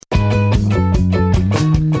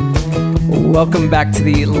Welcome back to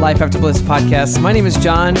the Life After Bliss podcast. My name is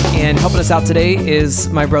John, and helping us out today is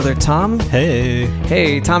my brother Tom. Hey.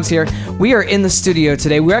 Hey, Tom's here. We are in the studio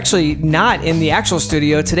today. We're actually not in the actual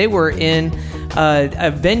studio. Today we're in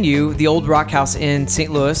a venue, the Old Rock House in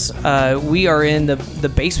St. Louis. We are in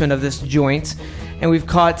the basement of this joint, and we've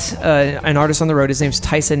caught an artist on the road. His name's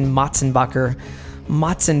Tyson Motsenbocker.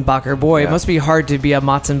 Boy, yeah. It must be hard to be a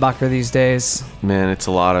Motsenbocker these days. Man, it's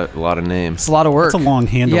a lot of names. It's a lot of work. It's a long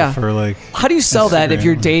handle for like. How do you sell Instagram. That if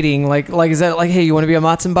you're dating? Like is that like, hey, you want to be a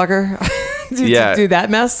Motsenbocker? do that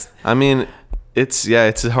mess? I mean, it's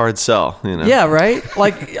a hard sell, you know. Yeah, right.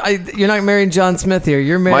 Like you're not marrying John Smith here.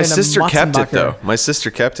 You're marrying. My sister kept it though. My sister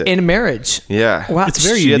kept it in marriage. Yeah, wow. It's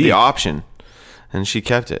very. She unique. had the option. And she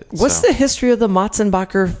kept it. What's the history of the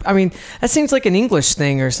Motsenbocker? I mean, that seems like an English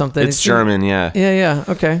thing or something. It's German, yeah. Yeah,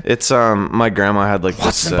 okay. It's my grandma had like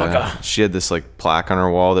this. Motsenbocker. She had this like plaque on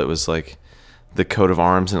her wall that was like the coat of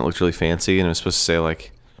arms, and it looked really fancy, and it was supposed to say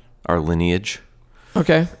like our lineage.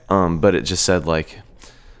 Okay. But it just said like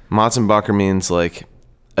Motsenbocker means like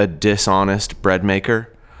a dishonest bread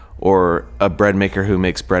maker or a bread maker who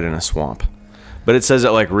makes bread in a swamp. But it says it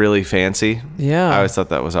like really fancy. Yeah. I always thought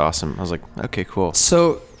that was awesome. I was like, okay, cool.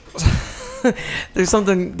 So there's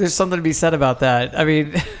something to be said about that. I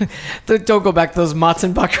mean, don't go back to those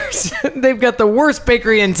Motsenbockers. They've got the worst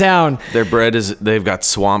bakery in town. Their bread they've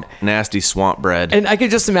got nasty swamp bread. And I could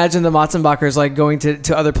just imagine the Motsenbockers like going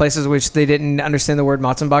to other places which they didn't understand the word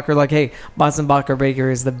Motsenbocker. Like, hey, Motsenbocker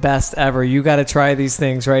Bakery is the best ever. You got to try these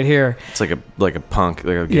things right here. It's like a punk.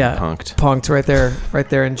 They're getting punked. Punked right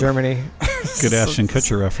there in Germany. Good Ashton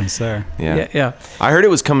Kutcher reference there. Yeah. I heard it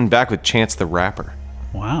was coming back with Chance the Rapper.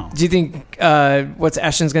 Wow. Do you think what's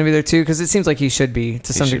Ashton's going to be there too? Because it seems like he should be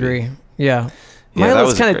to some degree. Yeah.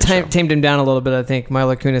 Milo's kind of tamed him down a little bit, I think.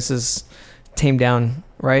 Milo Kunis is tamed down,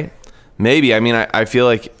 right? Maybe. I mean, I feel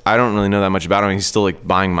like I don't really know that much about him. He's still like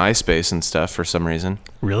buying MySpace and stuff for some reason.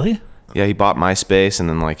 Really? Yeah, he bought MySpace and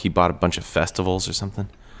then like he bought a bunch of festivals or something.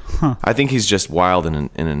 Huh. I think he's just wild in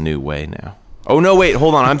a new way now. Oh, no, wait,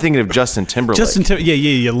 hold on. I'm thinking of Justin Timberlake.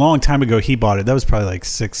 Yeah. A long time ago, he bought it. That was probably like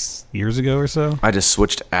 6 years ago or so. I just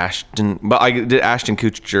switched Ashton, but I did Ashton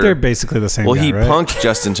Kutcher. They're basically the same guy, he right? punked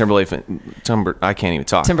Justin Timberlake. I can't even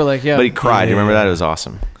talk. Timberlake, yeah. But he cried. You remember that? It was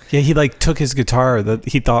awesome. Yeah, he like took his guitar that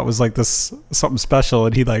he thought was like this something special,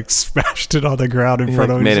 and he like smashed it on the ground in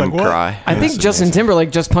front of him. Made him cry. I think Justin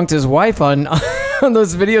Timberlake just punked his wife on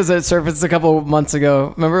those videos that surfaced a couple months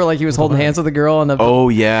ago. Remember, like he was holding hands with a girl on the. Oh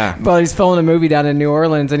yeah. Well, he's filming a movie down in New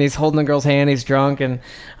Orleans, and he's holding the girl's hand. He's drunk, and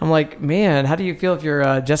I'm like, man, how do you feel if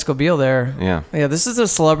you're Jessica Biel there? Yeah. Yeah. This is a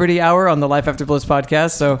celebrity hour on the Life After Bliss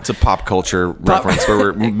podcast, so it's a pop culture reference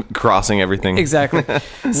where we're crossing everything. Exactly.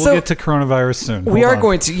 We'll get to coronavirus soon. We are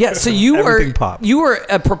going to. Yeah. So you are. Pop. You were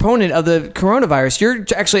a proponent of the coronavirus. You're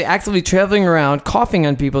actually actively traveling around coughing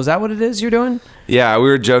on people. Is that what it is you're doing? Yeah, we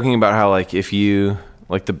were joking about how like if you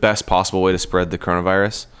like the best possible way to spread the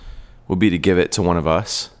coronavirus would be to give it to one of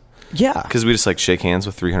us. Yeah, because we just like shake hands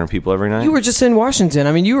with 300 people every night. You were just in Washington.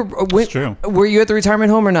 I mean, you were. It's true. Were you at the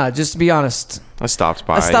retirement home or not? Just to be honest. I stopped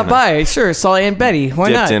by. Sure. Saw Aunt Betty. Why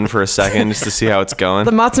dipped not? Dipped in for a second just to see how it's going.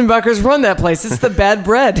 The Motsenbockers run that place. It's the bad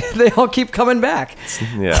bread. They all keep coming back.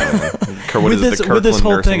 Yeah. With this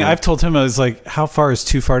whole thing, I've told him, I was like, how far is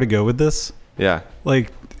too far to go with this? Yeah.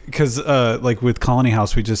 Like, because like with Colony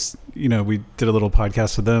House, we just, we did a little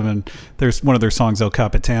podcast with them, and there's one of their songs, El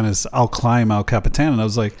Capitan, is I'll Climb El Capitan. And I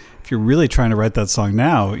was like, if you're really trying to write that song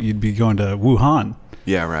now, you'd be going to Wuhan.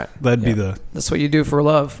 Yeah, right. That'd be That's what you do for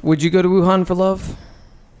love. Would you go to Wuhan for love?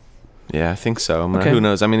 Yeah, I think so. I mean, who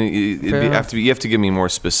knows? I mean, you have to give me more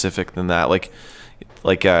specific than that. Is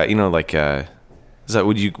that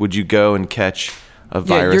would you go and catch a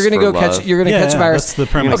virus? You're gonna catch. You're gonna catch a virus. That's the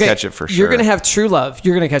premise. Okay, catch it for sure. You're gonna have true love.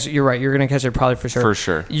 You're gonna catch it. You're right. You're gonna catch it probably for sure. For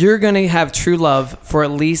sure. You're gonna have true love for at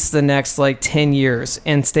least the next 10 years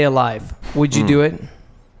and stay alive. Would you do it?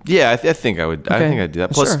 Yeah, I think I would. Okay. I think I'd do that.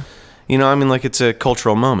 Plus, it's a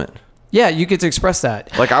cultural moment. Yeah, you get to express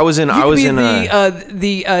that. Like I was in the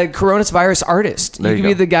coronavirus artist. You could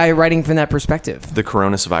be the guy writing from that perspective. The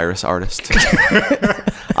coronavirus artist.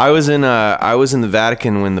 I was in the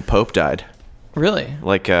Vatican when the Pope died. Really?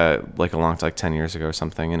 Like 10 years ago or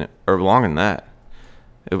something, or longer than that.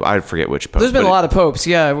 I forget which Pope. There's been a lot of popes.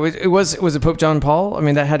 Yeah, was it Pope John Paul? I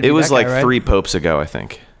mean, that had to be. It was that guy, right? 3 popes ago, I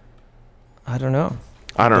think. I don't know.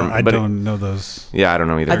 I don't know those. Yeah, I don't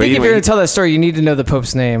know either. I think if you're going to tell that story, you need to know the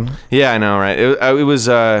Pope's name. Yeah, I know, right? It was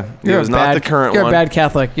not the current one. You're a bad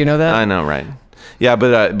Catholic. You know that? I know, right? Yeah,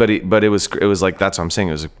 but it was like, that's what I'm saying.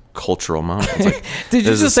 It was cultural moment. It's like, Did you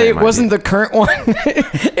this is just the say it same wasn't idea. the current one?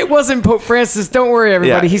 It wasn't Pope Francis. Don't worry,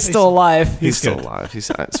 everybody. Yeah. He's still alive. He's still good. alive. He's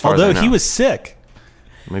as far as Although I know. he was sick,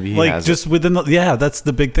 maybe he like has just within the, that's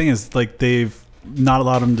the big thing is like they've not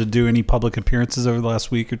allowed him to do any public appearances over the last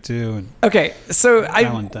week or two. And Okay, so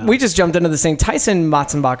Dialing down. we just jumped into this thing. Tyson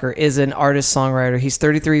Matzenbacher is an artist-songwriter. He's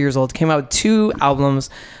 33 years old. Came out with 2 albums.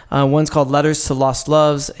 One's called Letters to Lost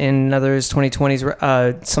Loves, and another is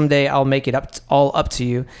 2020's Someday I'll Make It All Up to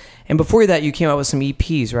You. And before that, you came out with some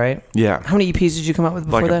EPs, right? Yeah. How many EPs did you come out with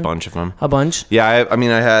before like that? a bunch of them. A bunch? Yeah, I mean,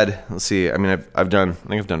 I had. Let's see. I mean, I think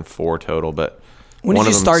I've done 4 total, but When one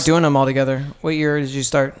did you of start them's, doing them all together? What year did you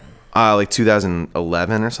start? like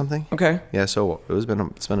 2011 or something. Okay. Yeah, so it's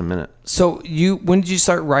been a minute. So when did you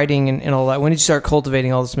start writing and all that? When did you start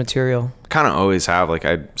cultivating all this material? Kind of always have. Like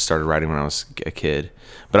I started writing when I was a kid,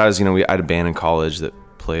 but I was, I had a band in college that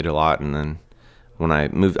played a lot, and then when I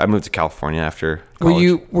moved to California after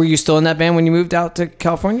college. Were you still in that band when you moved out to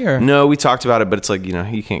California? Or? No, we talked about it, but it's like,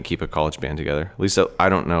 you can't keep a college band together. At least I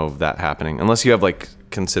don't know of that happening unless you have like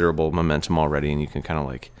considerable momentum already and you can kind of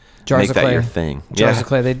like Jars make of that Clay. your thing. Jars of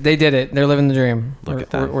Clay. They did it. They're living the dream. Look or, at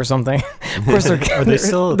that. Or something. Of course they're. Are they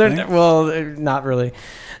still a they're, thing? well, they're not really.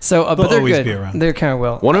 So, but They'll they're always good. be around. They're kind of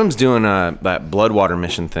well. One of them's doing that Bloodwater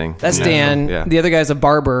Mission thing. That's Yeah. Dan. Yeah. The other guy's a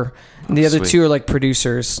barber. And the other sweet. 2 are like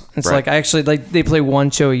producers. It's Right. like I actually they play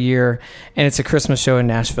one show a year, and it's a Christmas show in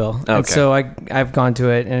Nashville. And Okay. so I've gone to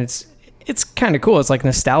it, and it's kind of cool. It's like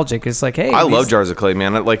nostalgic. It's like, hey, I love Jars of Clay,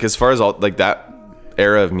 man. Like as far as all like that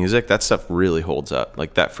era of music, that stuff really holds up.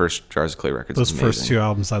 Like that first Jars of Clay record. those first 2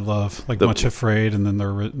 albums I love, like Much Afraid, and then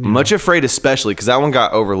Much Afraid, especially because that one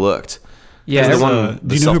got overlooked. Yeah, The every- one- do you the know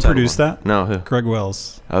who self-titled produced one. that? No, who? Greg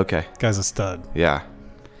Wells. Okay, Guy's a stud. yeah.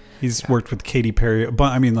 He's worked with Katy Perry.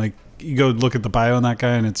 But I mean, like, you go look at the bio on that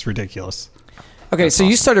guy, and it's ridiculous. Okay, so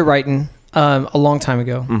you started writing a long time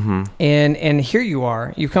ago, and here you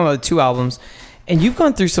are. You've come out with 2 albums, and you've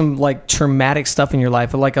gone through some like traumatic stuff in your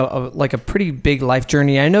life, like a pretty big life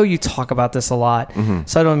journey. I know you talk about this a lot,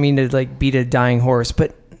 so I don't mean to like beat a dying horse,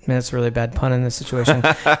 but man, that's a really bad pun in this situation.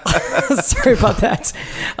 Sorry about that.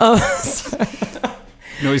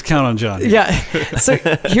 You always count on John. Yeah. So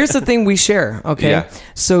here's the thing we share. Okay. Yeah.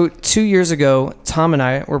 So 2 years ago, Tom and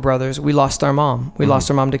I were brothers. We lost our mom. We lost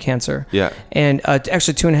our mom to cancer. Yeah. And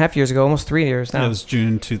actually 2.5 years ago, almost 3 years now. That was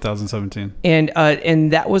June 2017.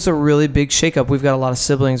 And that was a really big shakeup. We've got a lot of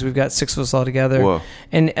siblings. We've got 6 of us all together. Whoa.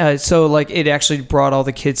 And so like it actually brought all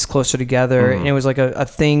the kids closer together, and it was like a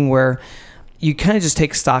thing where you kind of just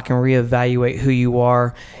take stock and reevaluate who you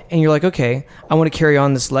are, and you're like, okay, I want to carry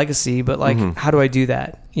on this legacy, but like, how do I do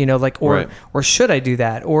that? Like, Right. or should I do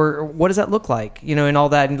that? Or what does that look like? And all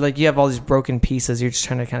that, and like you have all these broken pieces you're just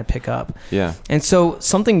trying to kind of pick up. Yeah. And so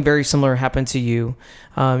something very similar happened to you.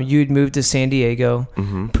 You had moved to San Diego,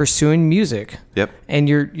 pursuing music. Yep. And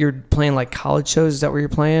you're playing like college shows. Is that where you're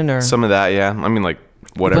playing, or Some of that, yeah. I mean, like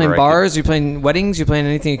you're whatever. playing I bars? You're playing weddings? You're playing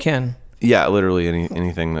anything you can. yeah, literally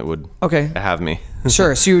anything that would Okay, have me.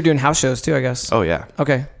 sure. So you were doing house shows too, I guess. Oh yeah.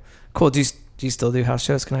 Okay, cool. Do you still do house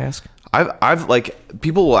shows? Can I ask? I've like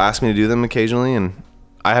people will ask me to do them occasionally, and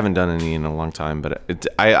I haven't done any in a long time, but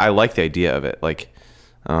I like the idea of it. Like,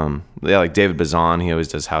 like David Bazan, he always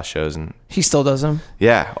does house shows, and He still does them.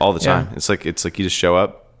 yeah, all the time. Yeah. It's like you just show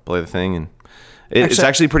up, play the thing, and it's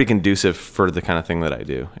actually pretty conducive for the kind of thing that I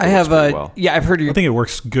do. I have pretty well. yeah, I've heard I think it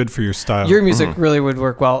works good for your style. your music really would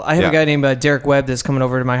work well. I have a Yeah. guy named Derek Webb that's coming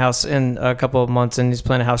over to my house in a couple of months, and he's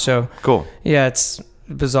playing a house show. Cool. Yeah, it's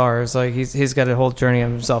bizarre. It's like he's got a whole journey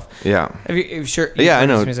of himself. Yeah. Have you sure? Yeah, I you've heard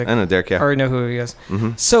know. his music? I know Derek. Yeah. I already know who he is.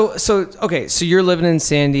 So okay, so you're living in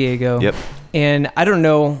San Diego. Yep. And I don't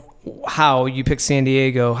know how you picked San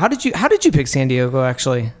Diego. How did you pick San Diego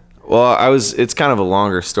actually? Well, it's kind of a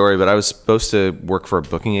longer story, but I was supposed to work for a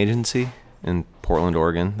booking agency in Portland,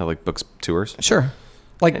 Oregon that like books tours. Sure.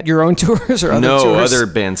 Like your own tours or other No, tours? other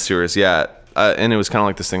bands' tours. Yeah. And it was kind of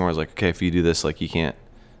like this thing where I was like, okay, if you do this, like you can't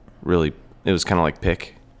really, it was kind of like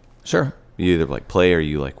pick. Sure. You either like play or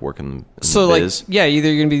you like work in So the like, biz. yeah, either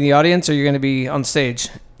you're going to be in the audience or you're going to be on stage.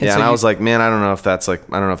 Yeah, so and I you- was like, man, I don't know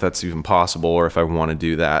if that's even possible or if I want to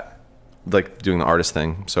do that, like doing the artist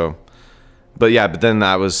thing. So, but then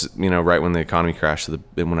that was, right when the economy crashed, so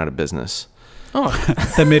it went out of business. oh,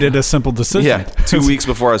 That made it a simple decision. Yeah, 2 weeks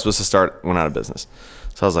before I was supposed to start, went out of business.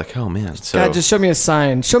 So I was like, oh man. So God, just show me a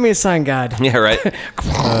sign. Show me a sign, God. yeah, right. You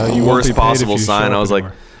won't be Worst paid possible if you sign. show I up was like,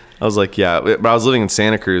 anymore. yeah. But I was living in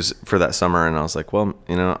Santa Cruz for that summer, and I was like, well,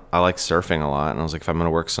 I like surfing a lot, and I was like, if I'm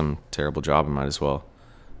gonna work some terrible job, I might as well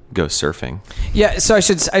go surfing. Yeah, so I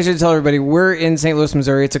should tell everybody we're in St. Louis,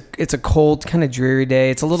 Missouri. It's a cold, kind of dreary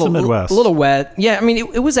day. It's a little It's the Midwest. a little wet. Yeah, I mean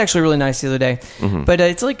it was actually really nice the other day, but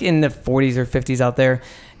it's like in the 40s or 50s out there,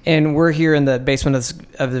 and we're here in the basement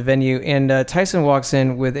of the venue. And Tyson walks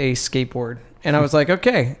in with a skateboard, and I was like,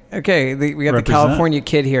 okay, we got the California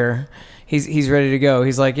kid here. He's ready to go.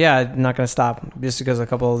 He's like, yeah, I'm not gonna stop just because a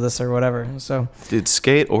couple of this or whatever. So, Dude,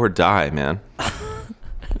 skate or die, man.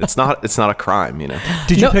 It's not a crime, you know.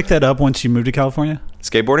 Did you pick that up once you moved to California?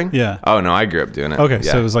 Skateboarding? Yeah. Oh no, I grew up doing it. Okay,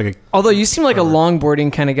 yeah. so it was like although you seem like a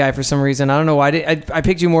longboarding kind of guy for some reason. I don't know why. I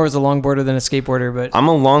picked you more as a longboarder than a skateboarder, but I'm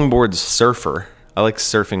a longboard surfer. I like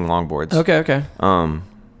surfing longboards. okay.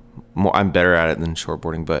 I'm better at it than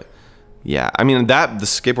shortboarding, but yeah, I mean the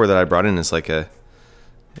skateboard that I brought in is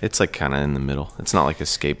it's like kind of in the middle. It's not like a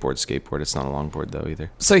skateboard. It's not a longboard though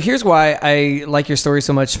either. So here's why I like your story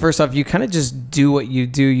so much. First off, you kind of just do what you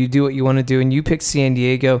do. You do what you want to do, and you picked San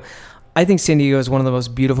Diego. I think San Diego is one of the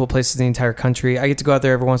most beautiful places in the entire country. I get to go out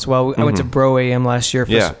there every once in a while. I went to Bro AM last year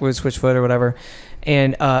with Switchfoot or whatever.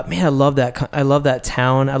 And man, I love that. I love that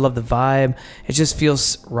town. I love the vibe. It just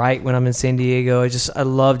feels right when I'm in San Diego. I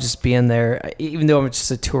love just being there, even though I'm just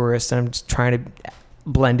a tourist and I'm just trying to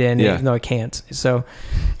blend in, even though I can't. So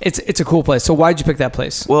it's a cool place. So why'd you pick that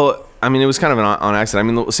place? Well, I mean, it was kind of on accident.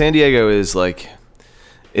 I mean, San Diego is like,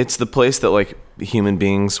 it's the place that like human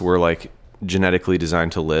beings were like genetically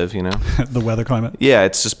designed to live, you know? the weather climate. Yeah,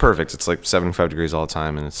 it's just perfect. It's like 75 degrees all the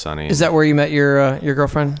time and it's sunny. Is that where you met your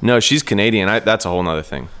girlfriend? No, she's Canadian. That's a whole nother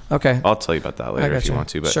thing. Okay. I'll tell you about that later if you want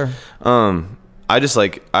to. But sure. I just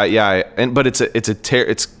like but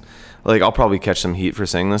it's like I'll probably catch some heat for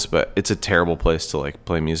saying this, but it's a terrible place to like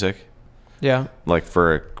play music. Yeah. Like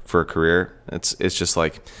for a career, it's just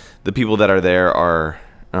like the people that are there are.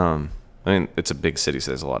 I mean, it's a big city, so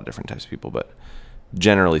there's a lot of different types of people, but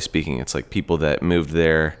generally speaking, it's like people that moved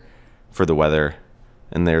there for the weather,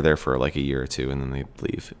 and they're there for like a year or two, and then they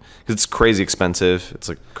leave because it's crazy expensive. It's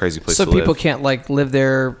like a crazy place to live. So people can't like live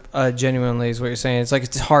there genuinely, is what you're saying. It's like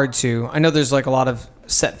it's hard to. I know there's like a lot of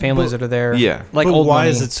set families that are there. Yeah. Like but old why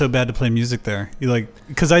money. is it so bad to play music there? You like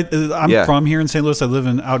because I'm from here in St. Louis. I live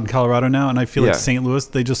out in Colorado now, and I feel like St. Louis,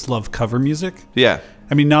 they just love cover music. Yeah.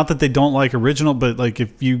 I mean, not that they don't like original, but like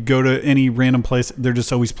if you go to any random place, they're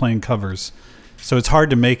just always playing covers. So it's hard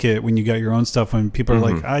to make it when you got your own stuff. When people are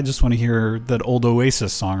like, I just want to hear that old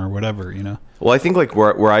Oasis song or whatever, you know. Well, I think like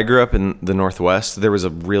where I grew up in the Northwest, there was a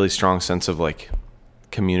really strong sense of like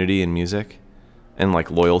community in music and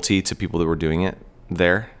like loyalty to people that were doing it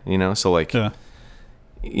there, you know? So like,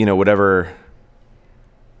 you know, whatever.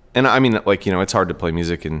 And I mean, like, you know, it's hard to play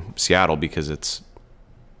music in Seattle because it's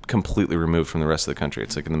completely removed from the rest of the country.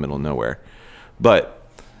 It's like in the middle of nowhere. But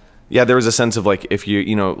yeah, there was a sense of like, if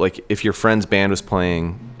you know, like if your friend's band was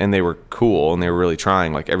playing and they were cool and they were really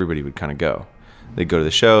trying, like everybody would kind of go. They'd go to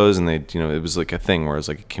the shows and they'd, you know, it was like a thing where it was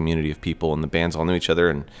like a community of people and the bands all knew each other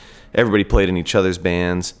and everybody played in each other's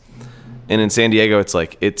bands. And in San Diego, it's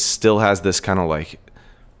like, it still has this kind of like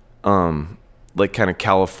kind of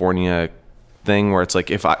California thing where it's like,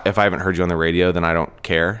 if I haven't heard you on the radio, then I don't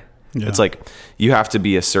care. Yeah. It's like, you have to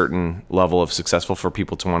be a certain level of successful for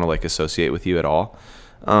people to want to like associate with you at all.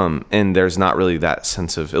 And there's not really that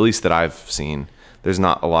sense of, at least that I've seen, there's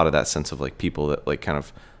not a lot of that sense of like people that like kind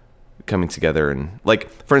of coming together. And like,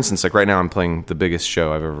 for instance, like right now I'm playing the biggest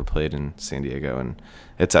show I've ever played in San Diego, and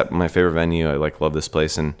it's at my favorite venue. I like love this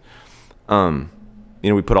place. And, you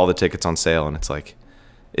know, we put all the tickets on sale, and it's like,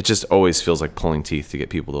 it just always feels like pulling teeth to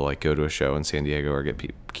get people to like go to a show in San Diego or get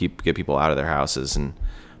people out of their houses. And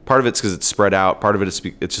part of it's because it's spread out. Part of it is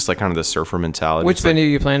it's just like kind of the surfer mentality. Which venue are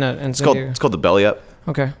you playing at in San Diego? It's called the Belly Up.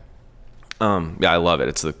 Okay. Yeah, I love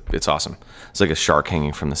it. It's awesome. It's like a shark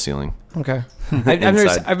hanging from the ceiling. Okay.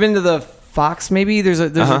 I've been to the Fox. Maybe there's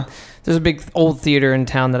a big old theater in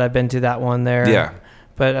town that I've been to. That one there. Yeah.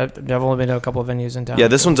 But I've only been to a couple of venues in town. Yeah,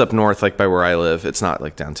 this one's up north, like by where I live. It's not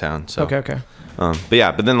like downtown. So okay.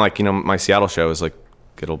 But then like, you know, my Seattle show is like,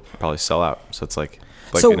 it'll probably sell out. So it's like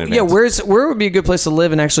so in advance. Yeah, where would be a good place to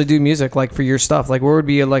live and actually do music, like for your stuff? Like where would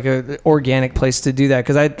be like a organic place to do that?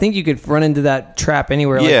 Because I think you could run into that trap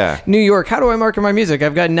anywhere. Yeah. Like New York, how do I market my music?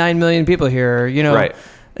 I've got 9 million people here. You know, right.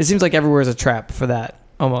 It seems like everywhere is a trap for that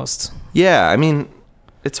almost. Yeah, I mean,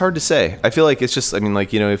 it's hard to say. I feel like it's just, I mean,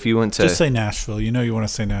 like, you know, if you went to... Just say Nashville. You know you want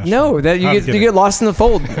to say Nashville. No, that you get lost in the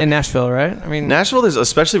fold in Nashville, right? I mean... Nashville, there's,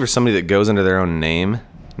 especially for somebody that goes under their own name,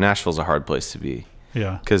 Nashville's a hard place to be.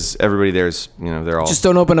 Yeah. Because everybody there's, you know, they're all... Just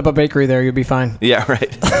don't open up a bakery there. You'll be fine. Yeah,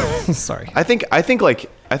 right. Sorry. I think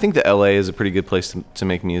the LA is a pretty good place to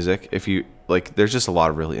make music. If you like there's just a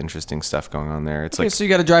lot of really interesting stuff going on there. It's Okay, like so you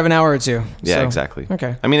got to drive an hour or two. yeah, So- exactly.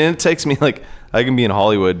 Okay. I mean, and it takes me like I can be in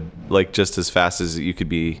Hollywood like just as fast as you could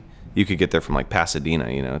get there from like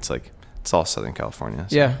Pasadena. You know, it's like it's all Southern California.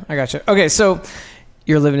 So. Yeah, I got you. Okay, so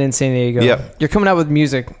you're living in San Diego. Yep. You're coming out with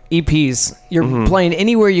music, EPs. You're playing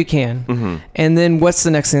anywhere you can. And then what's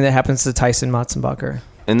the next thing that happens to Tyson Motsenbacher?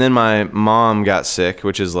 And then my mom got sick,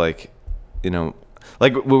 which is like, you know,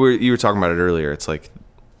 like you were talking about it earlier. It's like,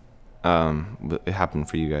 it happened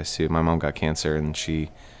for you guys too. My mom got cancer and she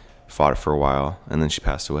fought it for a while and then she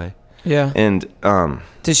passed away. Yeah. And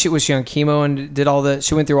Was she on chemo and did all the?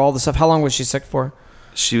 She went through all the stuff. How long was she sick for?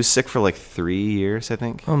 she was sick for like 3 years, I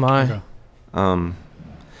think. Oh my. Okay.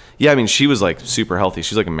 Yeah, I mean, she was like super healthy.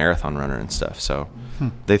 She's like a marathon runner and stuff. So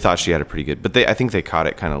they thought she had it pretty good, but I think they caught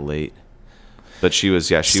it kind of late. But she was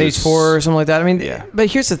Stage 4 or something like that. I mean, Yeah. But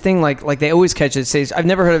here's the thing: like they always catch it at stage. I've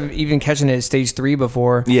never heard of even catching it at stage 3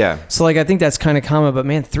 before. Yeah. So like I think that's kind of common. But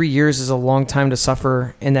man, 3 years is a long time to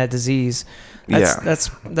suffer in that disease. That's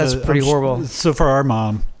pretty horrible. So for our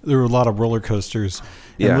mom, there were a lot of roller coasters.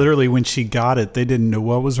 And Yeah. literally when she got it, they didn't know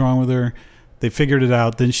what was wrong with her. They figured it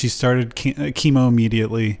out. Then she started chemo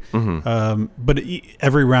immediately. But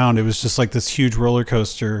every round, it was just like this huge roller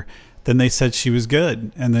coaster. Then they said she was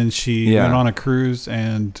good. And then she went on a cruise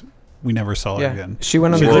and we never saw her again. She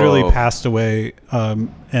went on She the literally Whoa. passed away.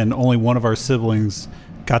 And only one of our siblings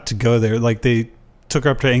got to go there. Like they took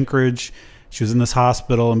her up to Anchorage. She was in this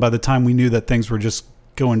hospital. And by the time we knew that things were just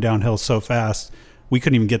going downhill so fast, we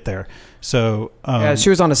couldn't even get there. So yeah,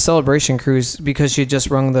 she was on a celebration cruise because she had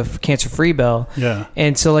just rung the cancer-free bell. yeah.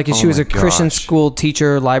 And so, like, she Oh was my a Christian gosh. school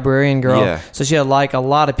teacher, librarian girl. Yeah. So she had, like, a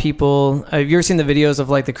lot of people. Have you ever seen the videos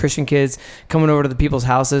of, like, the Christian kids coming over to the people's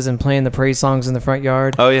houses and playing the praise songs in the front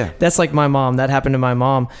yard? Oh yeah. That's like my mom. That happened to my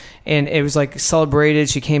mom. And it was, like, celebrated.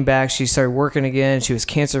 She came back. She started working again. She was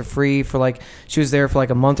cancer-free for, like, she was there for,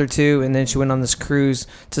 like, a month or two. And then she went on this cruise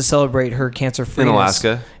to celebrate her cancer-free. In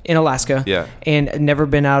Alaska. In Alaska. Yeah. And never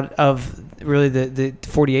been out of really the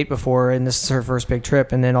 48 before, and this is her first big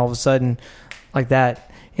trip. And then all of a sudden, like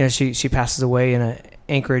that, you know, she passes away in a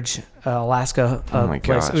Anchorage, Alaska Oh my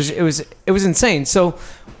place. gosh. It was insane. So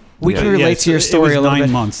we can Yeah. relate to your story it a was little 9 bit.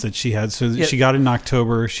 months that she had. So Yeah. she got it in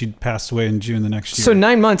October. She passed away in June the next year. So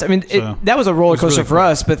 9 months. I mean, So, that was a roller it was coaster really for cool.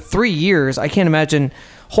 us. But 3 years, I can't imagine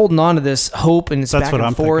holding on to this hope and it's That's back what and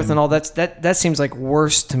I'm forth thinking. and all that seems like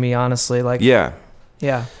worse to me, honestly. Like Yeah.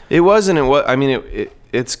 yeah. It was, and it was. I mean,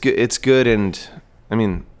 it's good. It's good, and I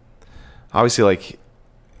mean, obviously, like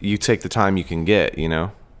you take the time you can get. You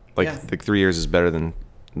know, like Yeah. 3 years is better than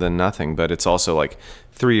nothing. But it's also like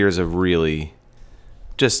 3 years of really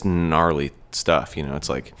just gnarly stuff. You know, it's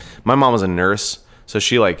like my mom was a nurse, so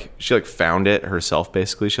she found it herself.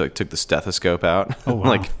 Basically, she like took the stethoscope out. Oh, wow.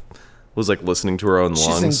 Like was like listening to her own She's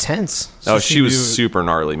lungs. intense. Oh, she she was knew- super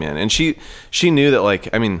gnarly, man. And she knew that, like,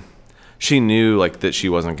 I mean, she knew like that she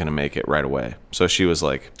wasn't going to make it right away. So she was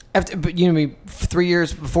like, But you know me 3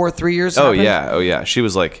 years before 3 years. oh happened? yeah. Oh yeah. She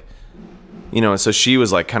was like, you know, so she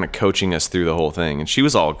was like kind of coaching us through the whole thing. And she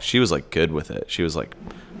was like good with it. She was like,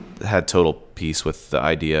 had total peace with the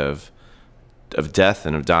idea of death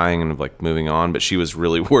and of dying and of like moving on. But she was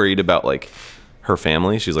really worried about like her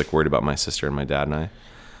family. She was like worried about my sister and my dad and I.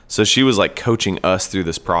 So she was like coaching us through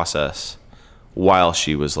this process while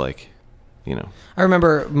she was like, you know. I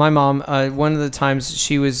remember my mom. One of the times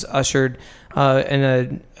she was ushered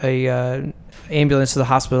in a ambulance to the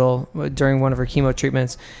hospital during one of her chemo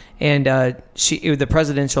treatments, and the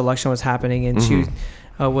presidential election was happening, and she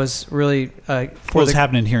was really what was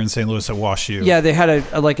happening here in St. Louis at WashU? Yeah, they had a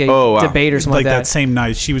Oh, wow. debate or something Like like that same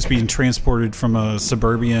night, she was being transported from a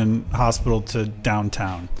suburban hospital to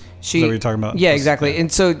downtown. Is that what you're talking about? Yeah, exactly.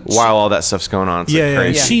 And so While all that stuff's going on, it's like Yeah,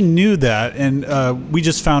 crazy. Yeah. she knew that, and we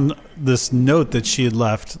just found this note that she had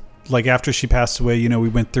left. Like after she passed away, you know, we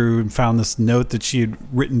went through and found this note that she had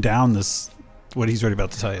written down. What he's already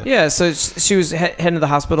about to tell you. Yeah, so she was heading to the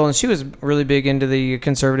hospital, and she was really big into the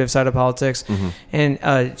conservative side of politics, and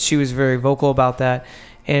she was very vocal about that.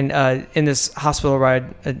 And in this hospital ride,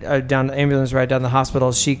 ambulance ride down the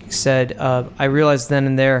hospital, she said, "I realized then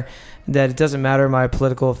and there that it doesn't matter my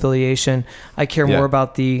political affiliation. I care Yeah. more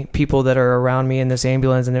about the people that are around me in this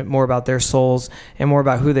ambulance, and more about their souls, and more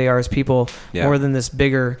about who they are as people, Yeah. more than this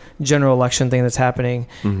bigger general election thing that's happening."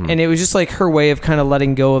 And it was just like her way of kind of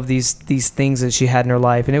letting go of these things that she had in her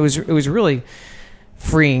life, and it was really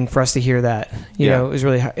freeing for us to hear that. You Yeah. know,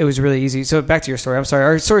 it was really easy. So back to your story. I'm sorry,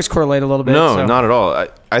 our stories correlate a little bit. No, so. not at all.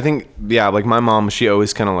 I think, yeah, like my mom, she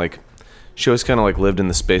always kind of like lived in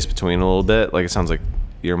the space between a little bit. Like it sounds like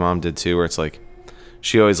your mom did too, where it's like,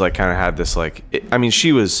 she always like kind of had this like, I mean,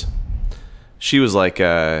 she was like,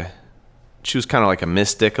 kind of like a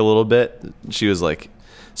mystic a little bit. She was like,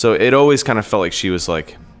 so it always kind of felt like she was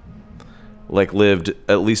like lived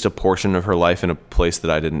at least a portion of her life in a place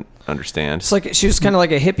that I didn't understand. It's like she was kind of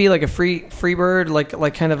like a hippie, like a free bird,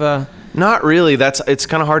 like kind of a. Not really. It's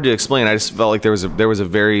kind of hard to explain. I just felt like there was a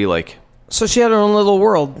very like. So she had her own little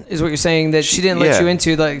world, is what you're saying, that she didn't let Yeah. you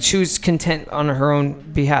into. Like she was content on her own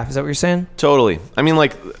behalf. Is that what you're saying? Totally. I mean,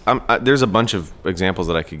 like, there's a bunch of examples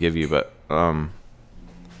that I could give you, but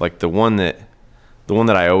like the one that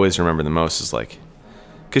I always remember the most is like,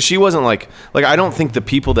 because she wasn't like I don't think the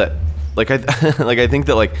people that I think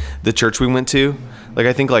that like the church we went to, like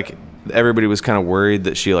I think like everybody was kind of worried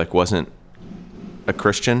that she like wasn't a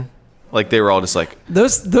Christian. Like they were all just like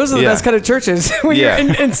Those are the Yeah. best kind of churches when Yeah.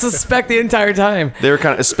 you're in suspect the entire time. they were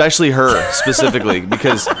kind of, especially her specifically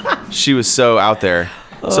because she was so out there.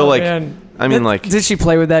 So like, Man. I mean, like Did she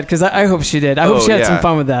play with that? Because I hope she did. I hope Oh, she had yeah. some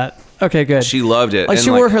fun with that. Okay, good. she loved it. like And,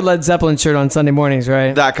 she wore her Led Zeppelin shirt on Sunday mornings,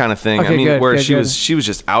 right? that kind of thing. Okay, I mean, good, where good, she good. was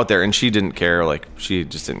just out there and she didn't care. Like she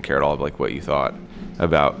just didn't care at all like what you thought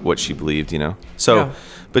about what she believed, you know? So, Yeah.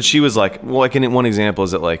 but she was like, well, like one example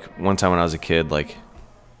is that like one time when I was a kid, like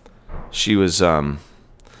she was,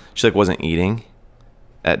 she like wasn't eating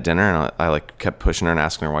at dinner and I like kept pushing her and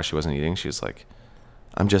asking her why she wasn't eating. She's like,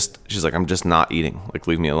 I'm just not eating. Like,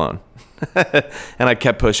 leave me alone. And I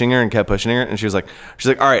kept pushing her and she's like,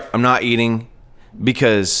 all right, I'm not eating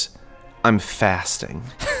because I'm fasting.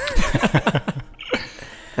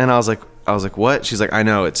 And I was like, what? She's like, I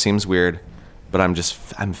know it seems weird, but I'm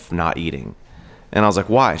not eating. And I was like,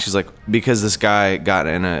 why? She's like, because this guy got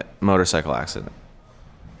in a motorcycle accident.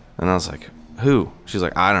 And I was like, who? She's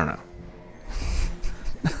like, I don't know.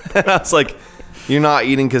 And I was like, you're not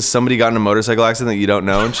eating because somebody got in a motorcycle accident that you don't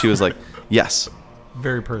know? And she was like, yes.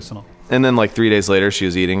 Very personal. And then like 3 days later, she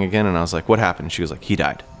was eating again. And I was like, what happened? She was like, he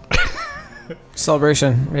died.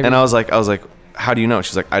 Celebration, maybe. And I was like, how do you know?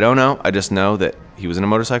 She's like, I don't know. I just know that he was in a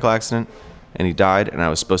motorcycle accident and he died and I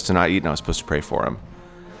was supposed to not eat and I was supposed to pray for him.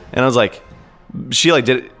 And I was like, she like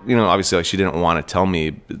did it, you know, obviously like she didn't want to tell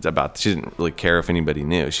me about, she didn't really care if anybody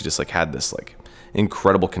knew. She just like had this like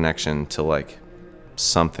incredible connection to like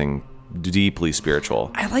something deeply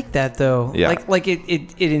spiritual. I like that though. Yeah. Like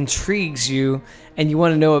it intrigues you and you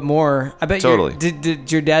want to know it more. I bet Totally.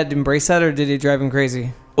 Did your dad embrace that or did it drive him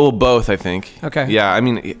crazy? Well, both, I think. Okay. Yeah, I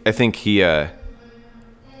mean, I think he I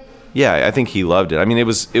think he loved it. I mean, it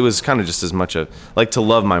was kind of just as much a like to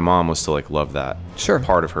love my mom was to like love that Sure.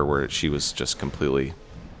 part of her where she was just completely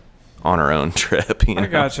on her own trip. You know? I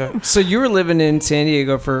gotcha. So you were living in San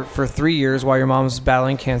Diego for 3 years while your mom was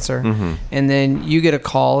battling cancer, and then you get a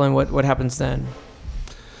call, and what happens then?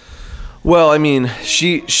 Well, I mean,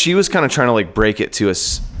 she was kind of trying to like break it to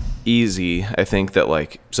us easy. I think that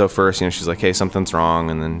like, so first, you know, she's like, hey, something's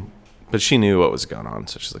wrong. And then, but she knew what was going on.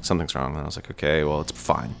 So she's like, something's wrong. And I was like, okay, well, it's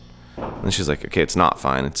fine. And she's like, okay, it's not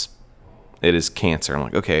fine. It is cancer. I'm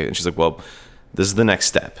like, okay. And she's like, well, this is the next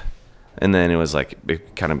step. And then it was like,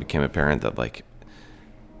 it kind of became apparent that like,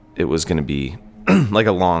 it was going to be like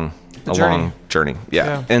a long journey.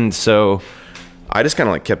 Yeah. And so I just kind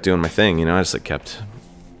of like kept doing my thing, you know, I just like kept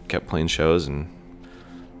playing shows and,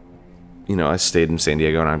 you know, I stayed in San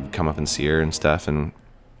Diego and I'd come up and see her and stuff. And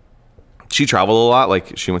she traveled a lot.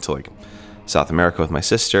 Like she went to like South America with my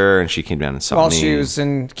sister and she came down and saw me. While she was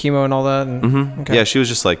in chemo and all that? And, okay. Yeah, she was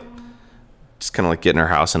just kind of like getting her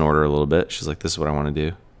house in order a little bit. She's like, this is what I want to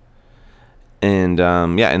do. And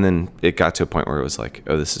and then it got to a point where it was like,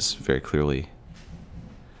 oh, this is very clearly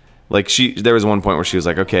like there was one point where she was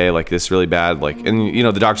like, okay, like this is really bad. Like, and you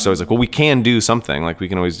know, the doctor's always like, well, we can do something. Like we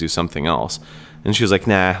can always do something else. And she was like,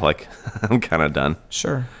 nah, like I'm kind of done.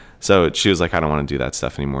 Sure. So she was like, I don't want to do that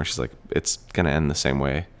stuff anymore. She's like, it's going to end the same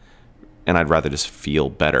way. And I'd rather just feel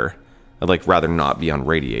better. I'd like rather not be on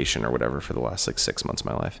radiation or whatever for the last like 6 months of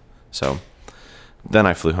my life. So then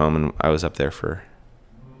I flew home and I was up there for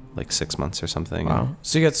like 6 months or something. Wow.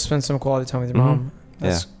 So you got to spend some quality time with your mom.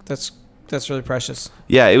 That's really precious.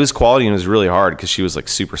 Yeah, it was quality and it was really hard because she was like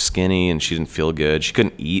super skinny and she didn't feel good. She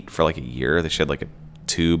couldn't eat for like a year. She had like a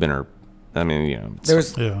tube in her, I mean, you know, There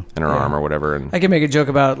was, in her arm or whatever. And I can make a joke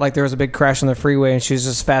about like there was a big crash on the freeway and she was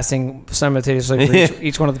just fasting simultaneously for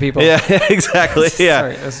each one of the people. yeah, exactly. Yeah.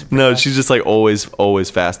 Sorry, that's pretty No, bad. she's just like always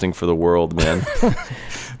fasting for the world, man.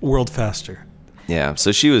 World faster. Yeah.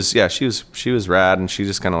 So she was rad and she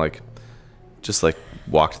just kind of like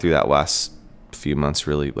walked through that last few months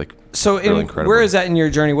really like. So really incredible. where is that in your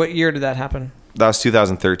journey? What year did that happen? That was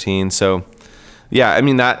 2013. So yeah, I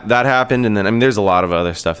mean that happened. And then, I mean, there's a lot of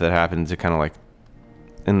other stuff that happened to kind of like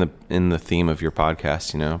in the theme of your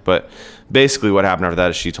podcast, you know. But basically, what happened after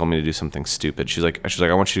that is she told me to do something stupid. She's like,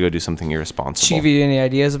 I want you to go do something irresponsible. She give you any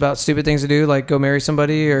ideas about stupid things to do, like go marry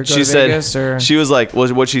somebody or go to Vegas? Or she was like,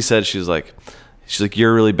 what she said, she's like,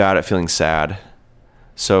 you're really bad at feeling sad,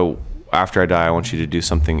 so after I die, I want you to do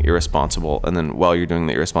something irresponsible, and then while you're doing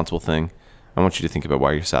the irresponsible thing, I want you to think about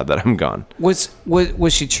why you're sad that I'm gone. Was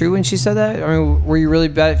she true when she said that? I mean, were you really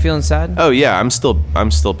bad at feeling sad? Oh yeah, I'm still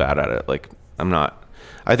bad at it. Like I'm not.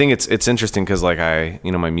 I think it's interesting because like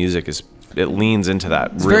my music it leans into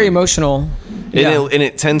that. It's really, very emotional. And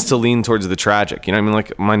it tends to lean towards the tragic. You know what I mean?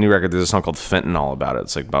 Like my new record, there's a song called Fentanyl about it.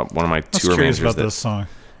 It's like about one of my tour managers. About this song.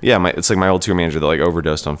 Yeah, it's like my old tour manager that like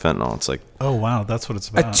overdosed on fentanyl. It's like, oh wow, that's what it's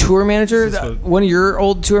about. A tour manager, one of your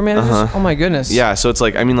old tour managers. Uh-huh. Oh my goodness. Yeah, so it's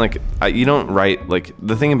like, I mean, like you don't write, like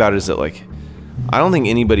the thing about it is that like I don't think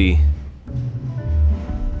anybody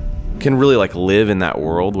can really like live in that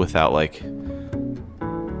world without like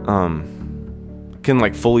can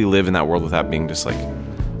like fully live in that world without being just like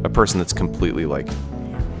a person that's completely like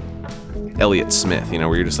Elliott Smith, you know,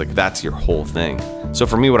 where you're just like, that's your whole thing. So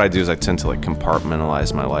for me, what I do is I tend to like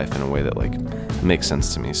compartmentalize my life in a way that like makes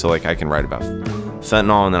sense to me. So like I can write about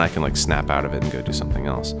fentanyl and then I can like snap out of it and go do something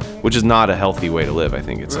else, which is not a healthy way to live. I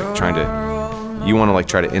think it's like you want to like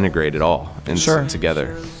try to integrate it all and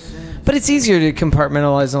together. But it's easier to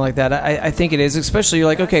compartmentalize it like that. I think it is, especially you're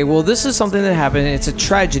like, okay, well, this is something that happened. It's a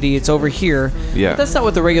tragedy. It's over here. Yeah. But that's not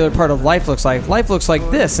what the regular part of life looks like. Life looks like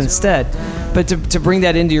this instead. But to bring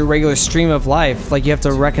that into your regular stream of life, like you have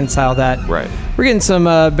to reconcile that. Right. We're getting some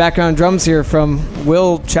background drums here from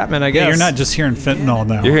Will Chapman, I guess. Yeah, you're not just hearing fentanyl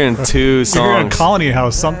now. You're hearing two songs. You're hearing Colony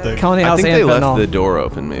House something. Colony House I think and they fentanyl. left the door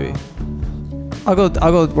open, maybe. I'll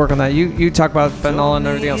go work on that. You talk about fentanyl and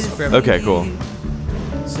everything else. Okay, cool.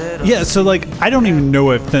 Yeah, so like I don't even know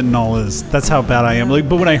what fentanyl is. That's how bad I am. Like,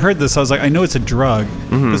 but when I heard this, I was like, I know it's a drug.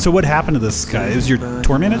 Mm-hmm. But so what happened to this guy? Is your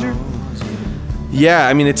tour manager? Yeah,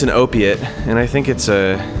 I mean it's an opiate, and I think I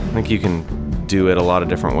think you can do it a lot of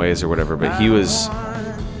different ways or whatever. But he was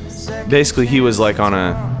like on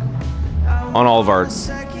all of our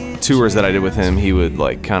tours that I did with him. He would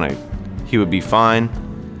like he would be fine,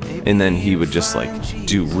 and then he would just like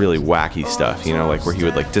do really wacky stuff, you know, like where he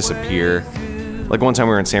would like disappear. Like one time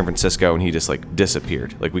we were in San Francisco and he just like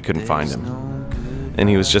disappeared. Like we couldn't find him. And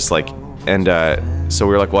he was just like, so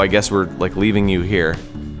we were like, well, I guess we're like leaving you here.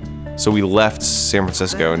 So we left San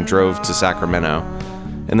Francisco and drove to Sacramento.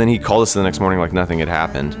 And then he called us the next morning like nothing had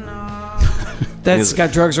happened. That's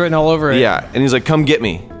got drugs written all over it. Yeah. And he's like, come get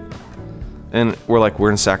me. And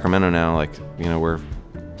we're in Sacramento now. Like, you know, we're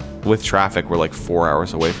with traffic. We're like 4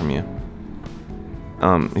 hours away from you.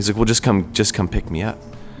 He's like, well, just come pick me up.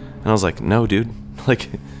 And I was like, no, dude. Like,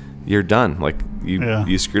 you're done. Like,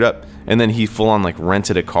 you screwed up. And then he full on, like,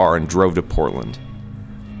 rented a car and drove to Portland.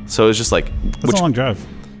 So it was just, like... That's a long drive.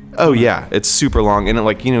 Oh, yeah. It's super long. And,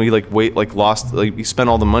 like, you know, he spent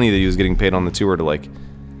all the money that he was getting paid on the tour to, like...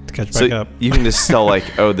 To catch back up. You can just tell,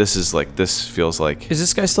 like, oh, this feels like... Is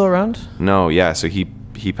this guy still around? No, yeah. So he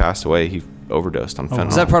passed away. He overdosed on fentanyl.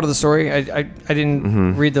 Is that part of the story? I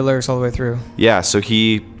didn't read the lyrics all the way through. Yeah, so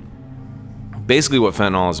basically what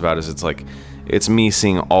fentanyl is about is it's me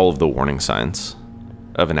seeing all of the warning signs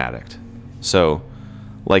of an addict. So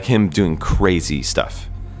like him doing crazy stuff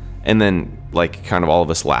and then like kind of all of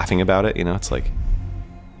us laughing about it, you know, it's like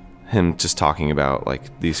him just talking about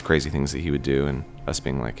like these crazy things that he would do and us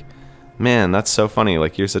being like, man, that's so funny.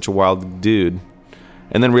 Like you're such a wild dude.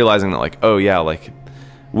 And then realizing that like, oh yeah, like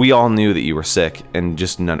we all knew that you were sick and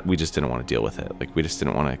we just didn't want to deal with it. Like we just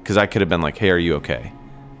didn't want to, cause I could have been like, hey, are you okay?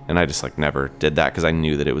 And I just like never did that because I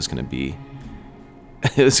knew that it was gonna be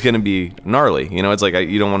gnarly. You know, it's like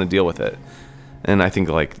you don't want to deal with it. And I think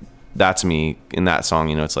like that's me in that song.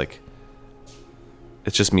 You know, it's like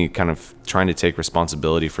it's just me kind of trying to take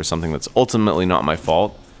responsibility for something that's ultimately not my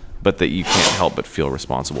fault, but that you can't help but feel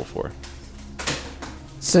responsible for.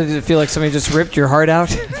 So did it feel like somebody just ripped your heart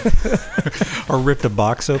out, or ripped a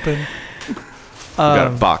box open? We got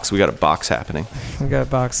a box happening. We got a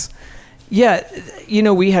box. Yeah, you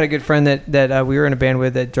know, we had a good friend that we were in a band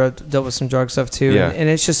with that dealt with some drug stuff too. Yeah. And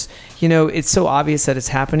it's just, you know, it's so obvious that it's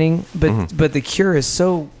happening, but the cure is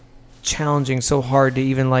so challenging, so hard to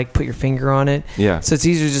even like put your finger on it. Yeah. So it's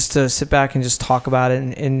easier just to sit back and just talk about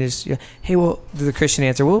it and just, hey, well, the Christian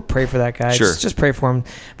answer, we'll pray for that guy. Sure. Just pray for him.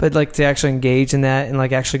 But like to actually engage in that and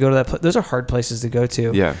like actually go to that place, those are hard places to go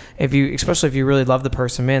to. Yeah. Especially if you really love the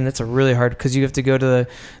person, man, that's a really hard, because you have to go to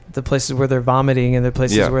the places where they're vomiting and the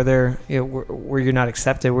places where they're, you know, where you're not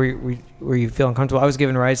accepted, where where you feel uncomfortable. I was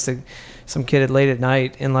giving rides to some kid late at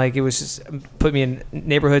night, and like it was just put me in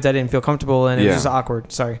neighborhoods I didn't feel comfortable, and it was just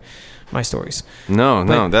awkward. Sorry, my stories. No,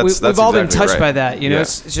 that's we've all been exactly touched right. by that. You know, Yeah.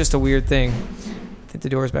 it's just a weird thing. I think the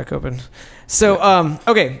door's back open. So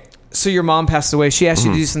okay, so your mom passed away. She asked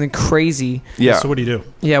you to do something crazy. Yeah. So what do you do?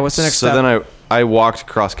 Yeah, what's the next So step? then I walked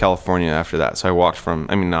across California after that. So I walked from,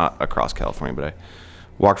 I mean, not across California, but I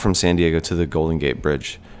walked from San Diego to the Golden Gate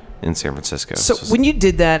Bridge in San Francisco. So when you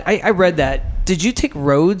did that, I read that. Did you take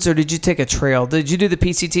roads or did you take a trail? Did you do the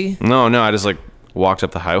PCT? No, I just like walked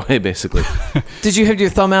up the highway basically. Did you have your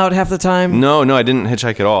thumb out half the time? No, I didn't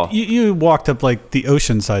hitchhike at all. You walked up like the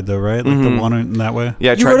ocean side though, right? Like the one in that way.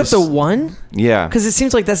 Yeah, I You tried rode up to the one? Yeah. Because it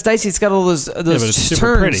seems like that's dicey. It's got all those Yeah, but it's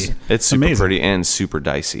super turns. pretty. It's super amazing. pretty and super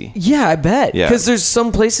dicey. Yeah, I bet. Yeah. Because there's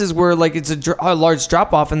some places where like it's a large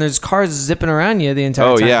drop off and there's cars zipping around you the entire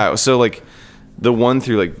Oh time. yeah. So like the one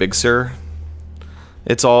through like Big Sur,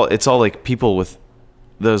 it's all like people with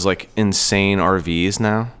those like insane RVs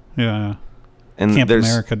now. Yeah. And there's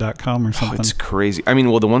Campamerica.com or oh, something. it's crazy. I mean,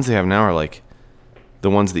 well, the ones they have now are like the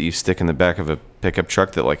ones that you stick in the back of a pickup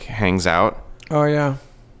truck that like hangs out. Oh yeah.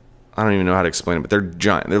 I don't even know how to explain it, but they're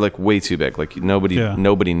giant. They're like way too big. Like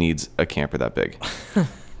nobody needs a camper that big.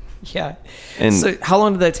 Yeah. And So how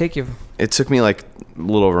long did that take you? it took me like a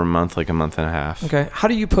little over a month, like a month and a half. Okay. How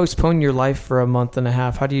do you postpone your life for a month and a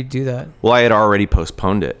half? How do you do that? Well, I had already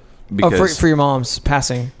postponed it because for your mom's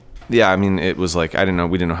passing. yeah, I mean, it was like we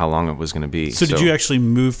didn't know how long it was going to be. So did you actually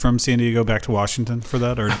move from San Diego back to Washington for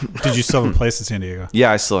that, or did you still have a place in San Diego?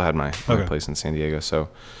 Yeah, I still had my Okay. place in San Diego. So,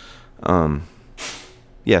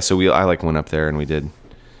 yeah, so I like went up there and we did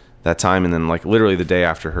that time, and then like literally the day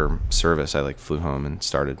after her service, I like flew home and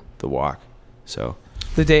started the walk. So,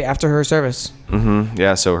 The day after her service.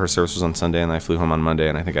 yeah, so her service was on Sunday, and I flew home on Monday,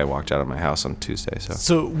 and I think I walked out of my house on Tuesday. So,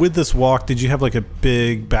 So with this walk, did you have like a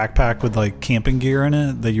big backpack with like camping gear in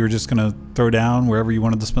it that you were just gonna throw down wherever you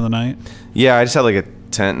wanted to spend the night? yeah, I just had like a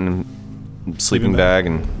tent and sleeping bag,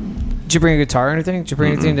 and Did you bring a guitar or anything? Did you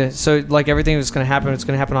bring anything to? So like everything was going to happen. It's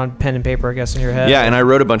going to happen on pen and paper, I guess, in your head. yeah, and I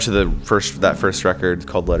wrote a bunch of that first record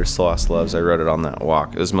called Letters to Lost Loves. I wrote it on that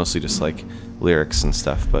walk. It was mostly just like lyrics and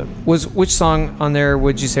stuff, but Which song on there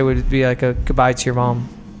would you say would be like a goodbye to your mom?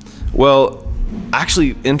 well,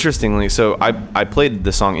 actually, interestingly, so I played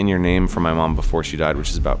the song In Your Name for my mom before she died, which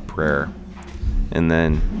is about prayer. And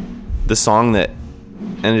then the song that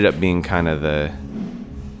ended up being kind of the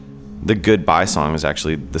goodbye song is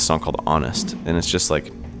actually the song called Honest. And it's just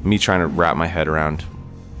like me trying to wrap my head around,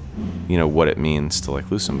 what it means to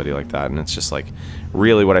like lose somebody like that. And it's just like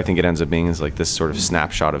really what I think it ends up being is like this sort of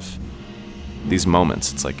snapshot of these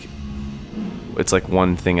moments. It's like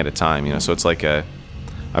one thing at a time, so it's like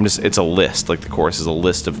it's a list. Like the chorus is a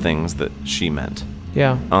list of things that she meant.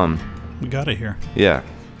 Yeah. We got it here. Yeah.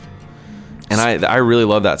 And I really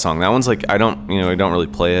love that song. That one's like I don't really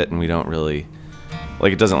play it, and we don't really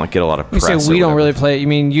like it doesn't like get a lot of You press. say we or don't whatever. really play it. You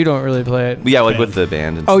mean you don't really play it? Yeah, like with the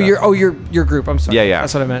band and Oh, stuff. your group. I'm sorry. Yeah.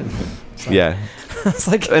 That's what I meant. Yeah. It's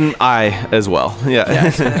like And I as well.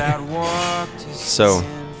 Yeah. So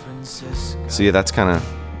yeah, that's kind of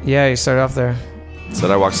yeah. You started off there. so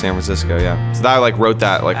that I walked to San Francisco, yeah. So that I like wrote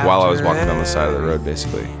that like while I was walking down the side of the road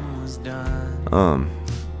basically.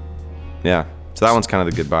 Yeah. So that one's kind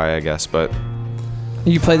of the goodbye, I guess, but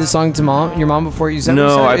You played the song to your mom before you said.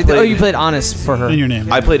 No, I played- Oh, you played "Honest" for her. In Your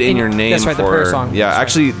Name. I played In Your Name That's right, the for prayer her. song. Yeah, That's right.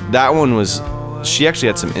 actually, that one was. She actually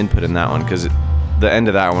had some input in that one because the end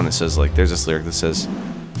of that one it says like there's this lyric that says,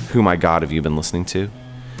 "Who my God have you been listening to?"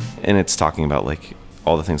 And it's talking about like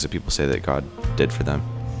all the things that people say that God did for them.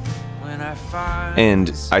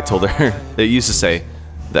 And I told her it used to say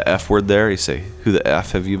the F word there. You say, "Who the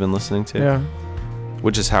F have you been listening to?" Yeah.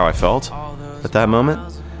 Which is how I felt at that moment.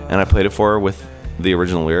 And I played it for her with the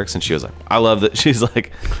original lyrics, and she was like, "I love that." She's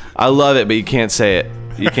like, "I love it, but you can't say it.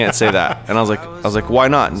 You can't say that." And I was like, "Why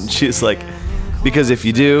not?" And she's like, "Because if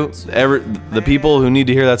you do, the people who need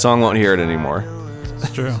to hear that song won't hear it anymore."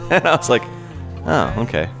 That's true. And I was like, "Oh,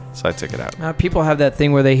 okay." So I took it out. People have that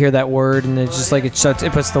thing where they hear that word and it's just like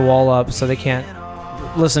it puts the wall up, so they can't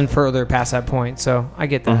listen further past that point. So I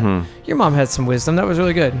get that. Mm-hmm. Your mom had some wisdom. That was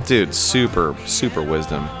really good. Dude, super, super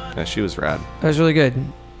wisdom. Yeah, she was rad. That was really good.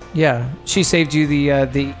 Yeah, she saved you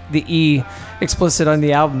the E explicit on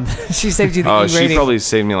the album. She saved you the Oh, E she rating. probably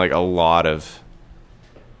saved me like a lot of.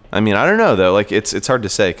 I mean, I don't know though. Like it's hard to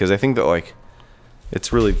say because I think that like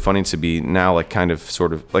it's really funny to be now like kind of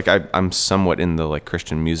sort of like I'm somewhat in the like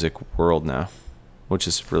Christian music world now, which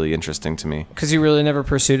is really interesting to me. Because you really never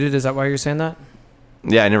pursued it. Is that why you're saying that?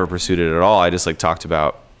 Yeah, I never pursued it at all. I just talked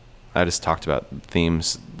about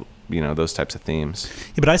themes, those types of themes.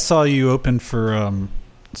 Yeah, but I saw you open for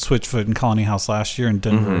Switchfoot and Colony House last year in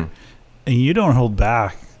Denver, Mhm. and you don't hold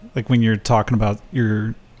back. Like when you're talking about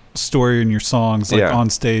your story and your songs, like Yeah. on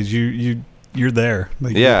stage, you're there.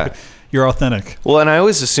 Like, Yeah. you're authentic. Well, and I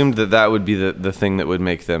always assumed that would be the thing that would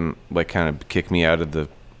make them like kind of kick me out of the,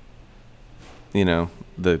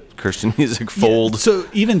 the Christian music fold. Yeah, so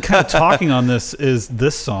even kind of talking on this is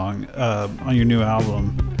this song on your new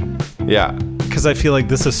album, Yeah, because I feel like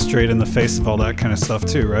this is straight in the face of all that kind of stuff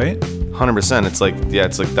too, right? 100%. It's like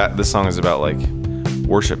that. This song is about like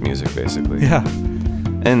worship music, basically. Yeah.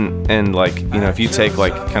 And like if you take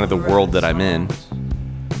like kind of the world that I'm in,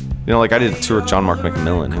 like I did a tour with John Mark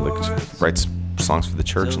McMillan, who like writes songs for the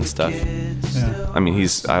church and stuff. Yeah. I mean,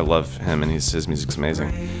 I love him, and his music's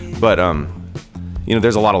amazing. But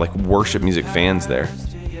there's a lot of like worship music fans there,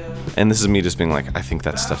 and this is me just being like, I think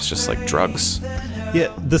that stuff's just like drugs. Yeah,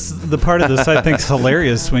 the part of this I think is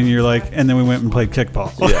hilarious when you're like, and then we went and played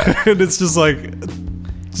kickball. Yeah. And it's just like,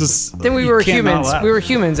 Then we you were can't not humans. laugh. We were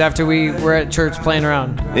humans after we were at church playing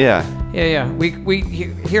around. Yeah, Yeah. We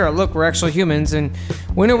here. Look, we're actually humans. And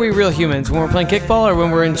when are we real humans? When we're playing kickball, or when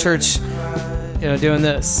we're in church, doing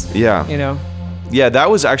this? yeah. Yeah. That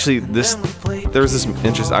was actually this. There was this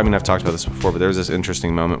interest. I mean, I've talked about this before, but there was this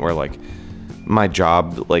interesting moment where like my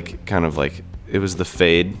job, like kind of like it was the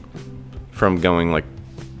fade from going like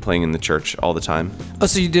playing in the church all the time. Oh,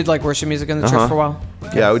 so you did like worship music in the church for a while?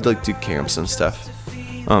 Yeah, I would like do camps and stuff.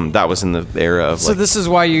 That was in the era of So like. this is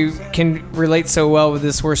why you can relate so well with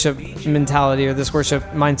this worship mentality or this worship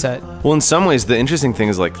mindset. Well, in some ways, the interesting thing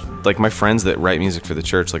is like my friends that write music for the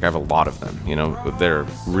church. Like I have a lot of them. They're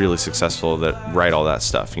really successful that write all that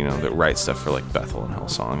stuff. That write stuff for like Bethel and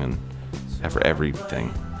Hillsong and for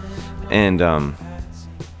everything. And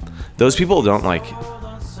those people don't like.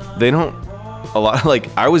 They don't. A lot like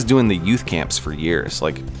I was doing the youth camps for years,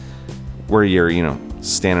 like where you're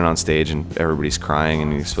standing on stage and everybody's crying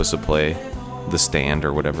and you're supposed to play The Stand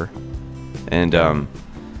or whatever. And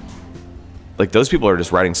like those people are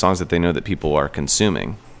just writing songs that they know that people are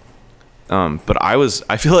consuming. But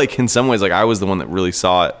I feel like in some ways, like I was the one that really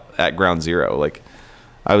saw it at ground zero. Like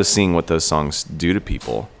I was seeing what those songs do to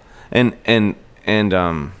people. And I'm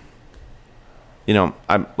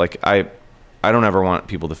like, I don't ever want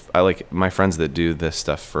people to, I like my friends that do this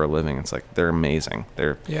stuff for a living. It's like, they're amazing.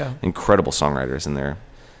 They're incredible songwriters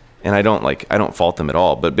and I don't fault them at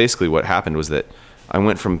all. But basically what happened was that I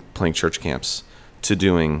went from playing church camps to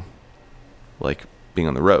doing like being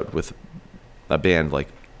on the road with a band, like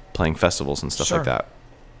playing festivals and stuff like that,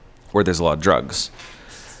 where there's a lot of drugs.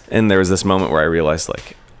 And there was this moment where I realized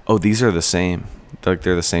like, oh, these are the same. Like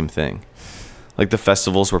they're the same thing. Like the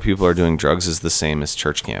festivals where people are doing drugs is the same as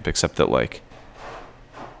church camp, except that like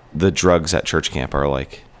the drugs at church camp are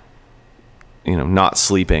like, not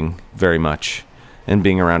sleeping very much and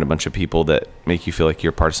being around a bunch of people that make you feel like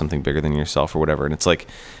you're part of something bigger than yourself or whatever. And it's like,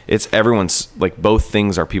 it's everyone's like, both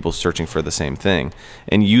things are people searching for the same thing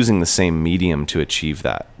and using the same medium to achieve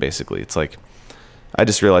that. Basically, it's like, I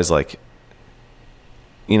just realized like,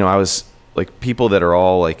 I was like people that are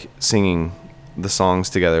all like singing the songs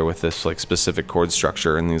together with this like specific chord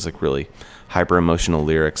structure and these like really hyper emotional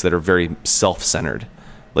lyrics that are very self-centered,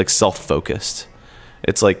 like self-focused.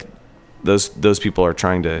 It's like those people are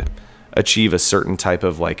trying to achieve a certain type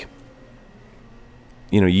of like,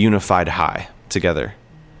 unified high together.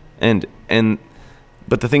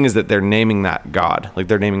 But the thing is that they're naming that God, like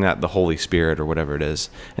they're naming that the Holy Spirit or whatever it is.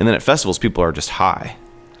 And then at festivals, people are just high.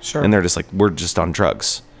 Sure. And they're just like, we're just on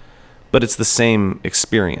drugs. But it's the same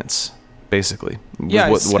experience, basically. Yeah,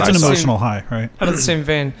 what It's I an saw. emotional high, right? Out of the same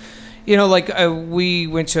vein. Like we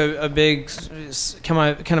went to a big,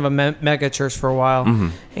 kind of a mega church for a while,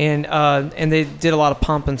 and they did a lot of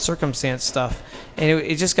pomp and circumstance stuff, and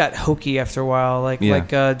it just got hokey after a while. Like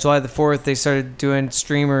July the 4th, they started doing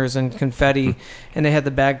streamers and confetti, and they had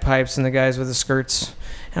the bagpipes and the guys with the skirts,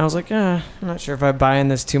 and I was like, I'm not sure if I'm buying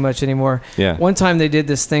this too much anymore. Yeah. One time they did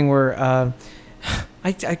this thing where.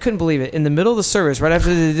 I couldn't believe it. In the middle of the service, right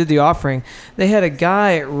after they did the offering, they had a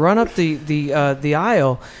guy run up the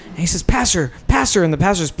aisle, and he says, Pastor, and the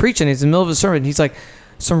pastor's preaching. He's in the middle of the sermon. He's like,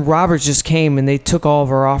 some robbers just came, and they took all of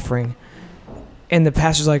our offering. And the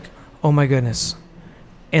pastor's like, oh, my goodness.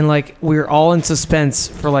 And, like, we were all in suspense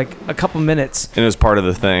for, like, a couple minutes. And it was part of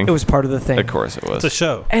the thing. It was part of the thing. Of course it was. It's a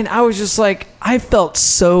show. And I was just like, I felt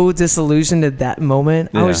so disillusioned at that moment.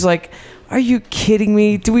 I Yeah. was like, Are you kidding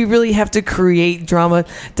me? Do we really have to create drama?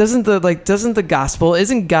 Doesn't the gospel,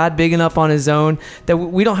 isn't God big enough on his own that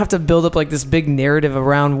we don't have to build up like this big narrative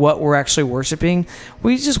around what we're actually worshiping?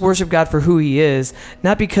 We just worship God for who he is,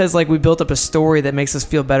 not because like we built up a story that makes us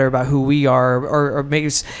feel better about who we are, or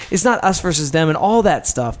makes, it's not us versus them and all that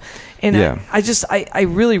stuff. And I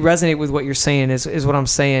really resonate with what you're saying is what I'm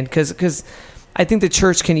saying, because I think the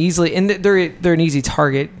church can easily, and they're an easy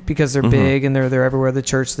target because they're big and they're everywhere. The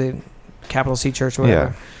church, the capital C church,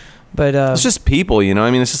 whatever. Yeah. But it's just people, you know.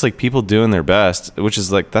 I mean, it's just like people doing their best, which is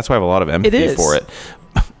like, that's why I have a lot of empathy for it.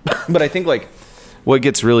 But I think like what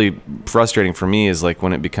gets really frustrating for me is like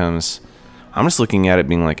when it becomes, I'm just looking at it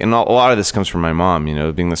being like, and a lot of this comes from my mom, you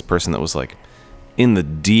know, being this person that was like in the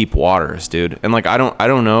deep waters, dude. And like I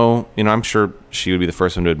don't know, you know, I'm sure she would be the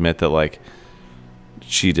first one to admit that like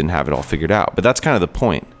she didn't have it all figured out. But that's kind of the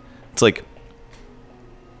point. It's like,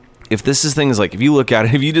 if this is things like, if you look at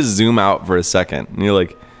it, if you just zoom out for a second and you're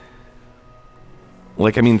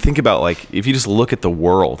like, I mean, think about like, if you just look at the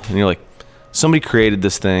world and you're like, somebody created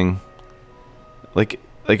this thing. Like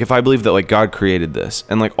if I believe that like God created this,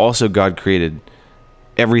 and like also God created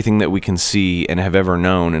everything that we can see and have ever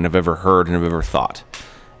known and have ever heard and have ever thought.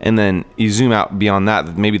 And then you zoom out beyond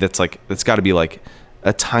that, maybe that's got to be like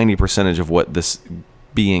a tiny percentage of what this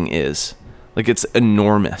being is. Like it's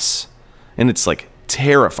enormous and it's like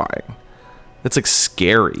terrifying. It's like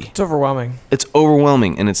scary. it's overwhelming. It's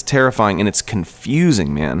overwhelming and it's terrifying and it's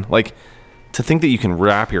confusing, man. Like to think that you can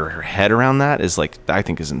wrap your head around that is like, I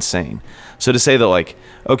think is insane. So to say that like,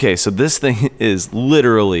 okay, so this thing is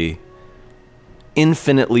literally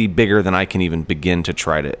infinitely bigger than I can even begin to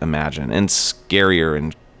try to imagine, and scarier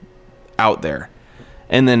and out there.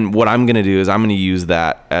 And then what I'm going to do is I'm going to use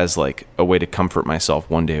that as like a way to comfort myself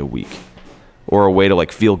one day a week, or a way to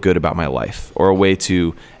like feel good about my life, or a way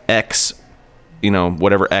to X, you know,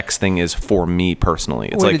 whatever X thing is for me personally.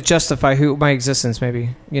 It's a way like to justify my existence, maybe,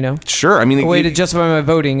 you know? Sure. I mean, a way to justify my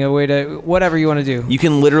voting, a way to whatever you want to do. You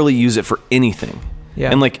can literally use it for anything.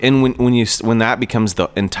 Yeah. And like, and when that becomes the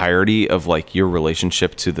entirety of like your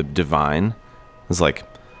relationship to the divine, it's like,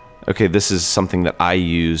 okay, this is something that I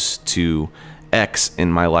use to X in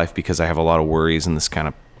my life because I have a lot of worries, and this kind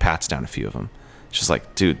of pats down a few of them. It's just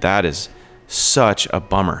like, dude, that is such a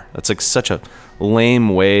bummer. That's like such a lame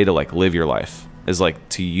way to like live your life, is like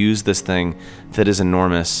to use this thing that is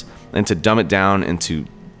enormous and to dumb it down and to,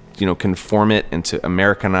 you know, conform it and to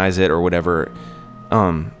Americanize it or whatever.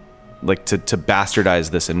 Like to bastardize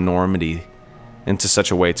this enormity into such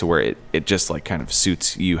a way to where it just like kind of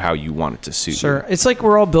suits you how you want it to suit Sure. you. It's like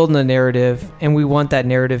we're all building a narrative, and we want that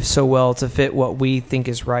narrative so well to fit what we think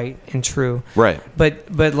is right and true. Right. But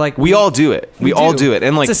like we all do it. We all do it.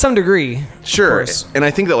 And like to some degree. Sure. And I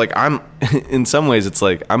think that like I'm in some ways it's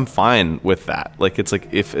like I'm fine with that. Like it's like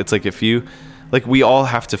if you like, we all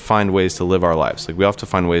have to find ways to live our lives. Like we all have to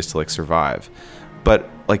find ways to like survive. But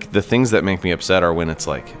like the things that make me upset are when it's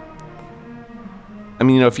like, I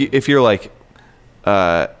mean, you know, if you're like,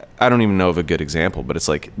 I don't even know of a good example, but it's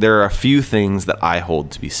like there are a few things that I hold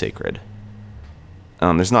to be sacred.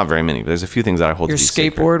 There's not very many, but there's a few things that I hold to be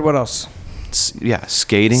sacred. Your skateboard, what else? Yeah,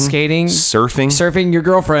 skating, surfing, your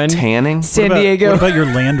girlfriend, tanning, San Diego. What about your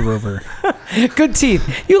Land Rover? Good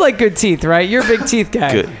teeth. You like good teeth, right? You're a big teeth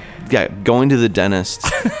guy. Good. Yeah, going to the dentist,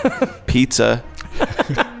 pizza.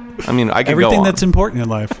 I mean, I could everything go on. that's important in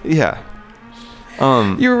life. Yeah.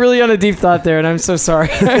 You were really on a deep thought there, and I'm so sorry.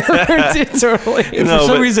 Totally. For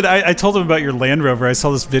some reason, I told him about your Land Rover. I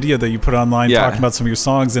saw this video that you put online talking about some of your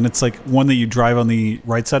songs, and it's like one that you drive on the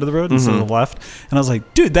right side of the road instead of the left. And I was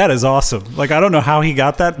like, dude, that is awesome. Like, I don't know how he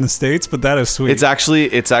got that in the States, but that is sweet. It's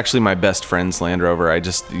actually my best friend's Land Rover. I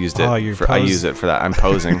just used it. I use it for that. I'm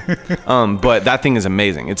posing. But that thing is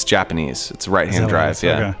amazing. It's Japanese. It's right-hand drive.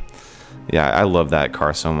 Yeah. Okay. Yeah, I love that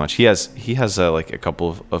car so much. He has like a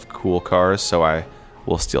couple of cool cars, so I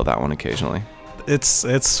will steal that one occasionally. It's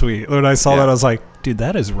sweet. When I saw that, I was like, dude,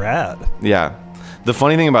 that is rad. Yeah. The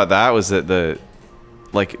funny thing about that was that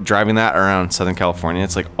like driving that around Southern California,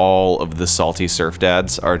 it's like all of the salty surf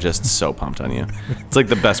dads are just so pumped on you. It's like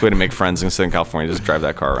the best way to make friends in Southern California, just drive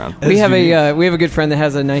that car around. We have a good friend that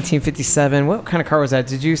has a 1957. What kind of car was that?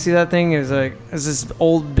 Did you see that thing? It was this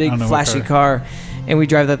old big flashy car. And we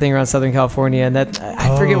drive that thing around Southern California, and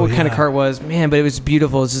I forget what kind of car it was, man, but it was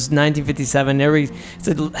beautiful. It's just 1957. It's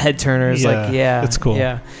a head turner. It's it's cool.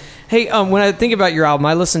 Yeah. Hey, when I think about your album,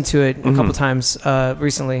 I listened to it a couple times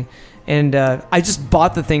recently, and I just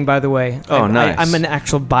bought the thing, by the way. Oh, nice. I'm an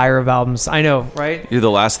actual buyer of albums. I know, right? You're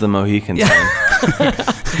the last of the Mohicans. Yeah.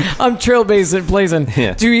 I'm trailblazing.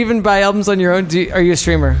 Yeah. Do you even buy albums on your own? Are you a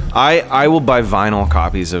streamer? I will buy vinyl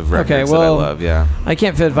copies of records that I love. Yeah. I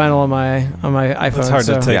can't fit vinyl on my iPhone. It's hard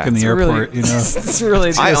to take in the airport, you know. It's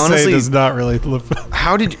really I honestly does not really live.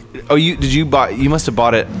 How did you? Oh, did you buy? You must have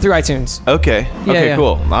bought it through iTunes. Okay. Okay. Yeah.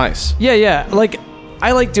 Cool. Nice. Yeah. Like,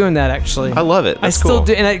 I like doing that actually. I love it. That's I still cool.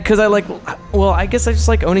 do, and because I like. Well, I guess I just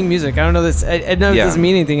like owning music. I don't know this. I don't know if it doesn't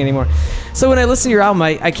mean anything anymore. So when I listened to your album,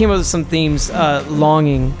 I came up with some themes: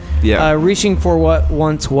 longing, reaching for what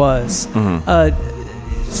once was,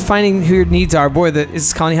 finding who your needs are. Boy,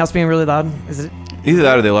 is Colony House being really loud? Is it? Either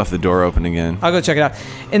that or they left the door open again. I'll go check it out.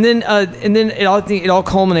 And then it all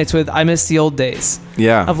culminates with I miss the old days.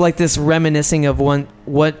 Yeah. Of like this reminiscing of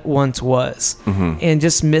what once was, and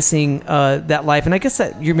just missing that life. And I guess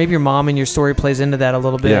that maybe your mom and your story plays into that a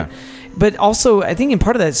little bit. Yeah. But also, I think in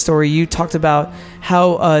part of that story, you talked about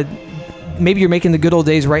how maybe you're making the good old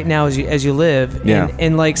days right now as you live. Yeah.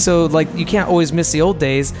 And like so, like you can't always miss the old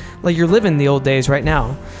days. Like you're living the old days right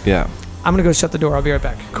now. Yeah. I'm gonna go shut the door. I'll be right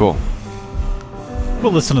back. Cool.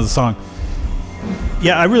 We'll listen to the song.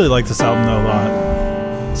 Yeah, I really like this album though a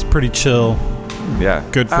lot. It's pretty chill. Yeah.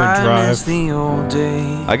 Good for a drive.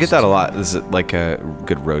 I get that a lot. This is like a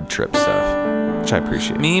good road trip stuff, which I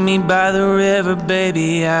appreciate. Meet me by the river,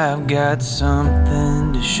 baby. I've got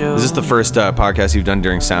something to show. Is this the first podcast you've done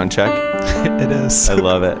during sound check? It is. I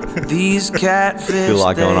love it. These catfish. A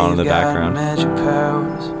lot going on in the background. Magic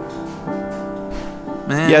powers.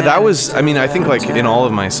 Yeah, that was. I mean, I think like in all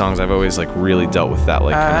of my songs, I've always like really dealt with that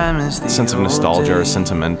like sense of nostalgia or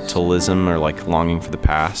sentimentalism or like longing for the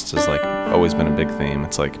past has like always been a big theme.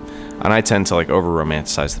 It's like, and I tend to like over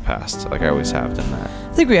romanticize the past, like I always have done that.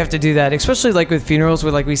 I think we have to do that, especially like with funerals,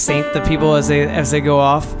 where like we saint the people as they go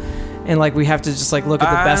off, and like we have to just like look at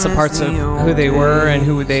the best of parts of who they were and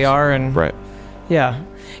who they are, and right. Yeah,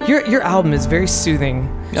 your album is very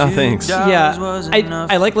soothing. Oh, thanks. Yeah,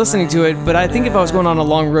 I like listening to it, but I think if I was going on a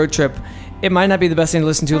long road trip, it might not be the best thing to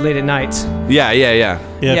listen to late at night. Yeah. Yeah,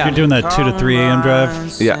 if you're doing that 2 to 3 a.m.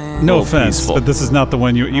 drive. Yeah. No offense, peaceful. but this is not the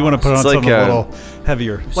one you want to put on like something a little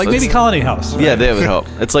heavier, like maybe Colony House. Right? Yeah, they would help.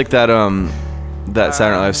 It's like that that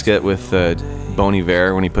Saturday Night Live skit with Bon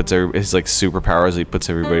Iver when he puts his like superpowers. He puts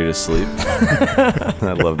everybody to sleep.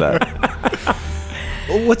 I love that.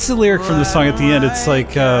 What's the lyric from the song at the end? It's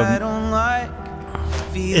like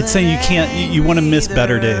it's saying you want to miss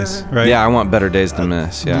better days, right? Yeah, I want better days to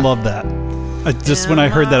miss. Yeah, love that. When I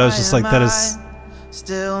heard that, I was just like, that is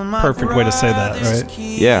perfect way to say that, right?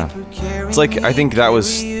 Yeah, it's like I think that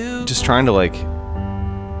was just trying to like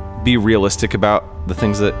be realistic about the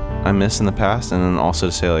things that I miss in the past, and then also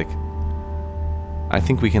to say like, I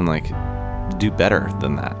think we can like do better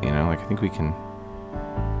than that. You know, like I think we can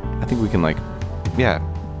like. Yeah,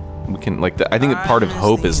 we can like. I think that part of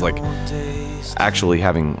hope is like actually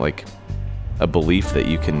having like a belief that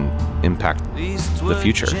you can impact the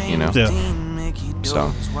future. You know. Yeah.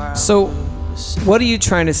 So, what are you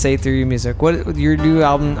trying to say through your music? What your new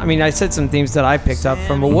album? I mean, I said some themes that I picked up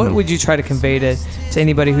from, but what would you try to convey to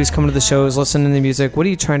anybody who's coming to the shows, listening to the music? What are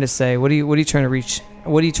you trying to say? What are you trying to reach?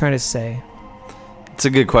 What are you trying to say? It's a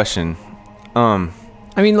good question. I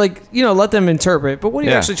mean, like let them interpret, but what are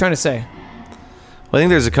you actually trying to say? Well, I think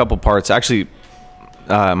there's a couple parts. Actually,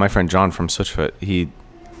 my friend John from Switchfoot, he.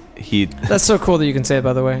 That's so cool that you can say it,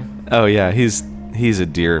 by the way. Oh yeah, he's a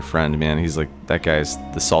dear friend, man. He's like, that guy's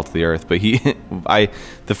the salt of the earth. But he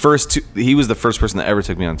was the first person that ever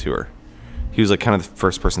took me on tour. He was like kind of the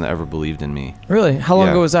first person that ever believed in me. Really? How long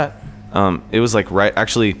ago was that? It was like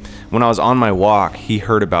actually when I was on my walk, he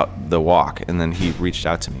heard about the walk and then he reached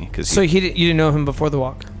out to me So you didn't know him before the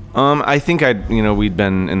walk? I think we'd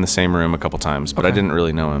been in the same room a couple times, but I didn't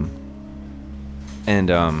really know him. And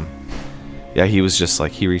he was just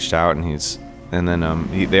like, he reached out and then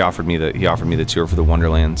he offered me the tour for the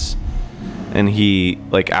Wonderlands. And he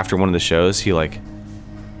like after one of the shows, he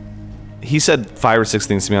said 5 or 6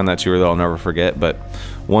 things to me on that tour that I'll never forget, but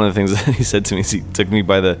one of the things that he said to me is he took me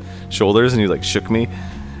by the shoulders and he like shook me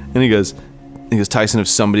and he goes, Tyson, if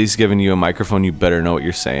somebody's giving you a microphone, you better know what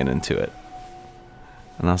you're saying into it.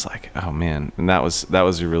 And I was like, oh man, and that was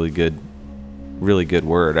a really good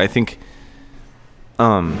word. I think,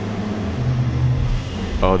 oh,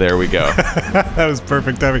 there we go. That was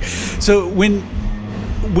perfect timing. So when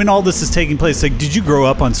all this is taking place, like, did you grow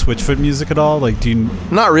up on Switchfoot music at all? Like, do you?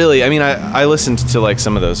 Not really. I mean, I listened to like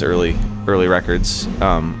some of those early records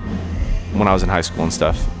when I was in high school and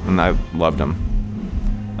stuff, and I loved them.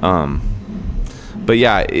 But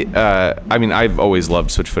yeah, I mean, I've always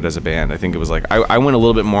loved Switchfoot as a band. I think it was like I went a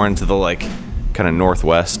little bit more into the like kind of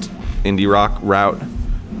Northwest indie rock route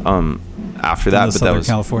after that. But Southern that was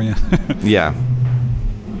California. Yeah,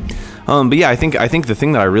 But yeah, I think the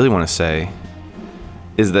thing that I really want to say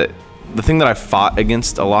is that the thing that I fought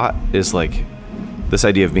against a lot is like this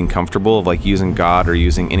idea of being comfortable, of like using God or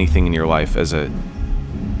using anything in your life as a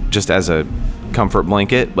comfort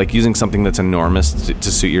blanket, like using something that's enormous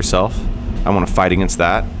to suit yourself. I want to fight against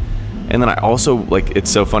that. And then I also like, it's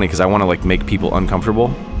so funny because I want to like make people uncomfortable.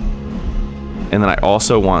 And then I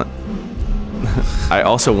also want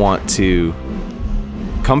to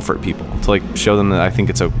comfort people, to like show them that I think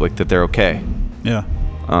it's like that they're okay. Yeah.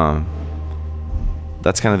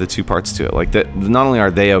 That's kind of the two parts to it. Like that, not only are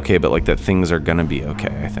they okay, but like that things are gonna be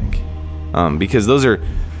okay, I think. Because those are,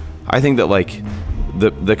 I think that like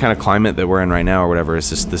the kind of climate that we're in right now or whatever is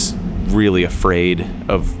just this really afraid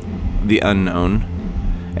of the unknown,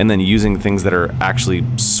 and then using things that are actually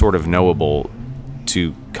sort of knowable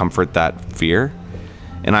to comfort that fear.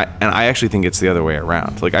 And I actually think it's the other way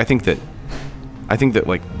around. Like I think that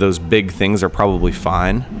like those big things are probably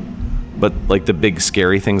fine, but like the big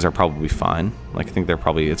scary things are probably fine. Like I think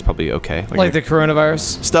it's probably okay. Like the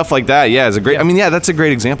coronavirus stuff like that. Yeah, is a great. I mean, yeah, that's a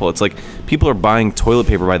great example. It's like people are buying toilet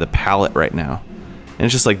paper by the pallet right now, and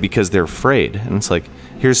it's just like because they're afraid. And it's like,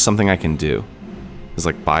 here's something I can do, is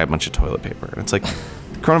like buy a bunch of toilet paper. And it's like,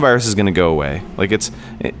 coronavirus is going to go away. Like it's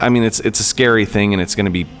a scary thing, and it's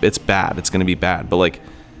bad. It's going to be bad. But like,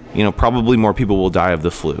 you know, probably more people will die of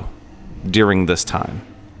the flu during this time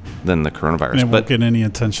than the coronavirus. And it won't get any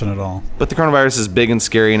attention at all. But the coronavirus is big and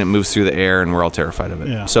scary, and it moves through the air, and we're all terrified of it.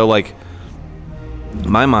 Yeah. So like,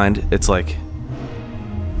 in my mind, it's like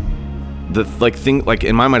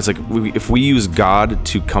in my mind, it's like if we use God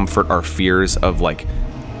to comfort our fears of like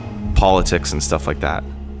politics and stuff like that,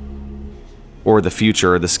 or the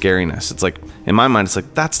future or the scariness, it's like, in my mind, it's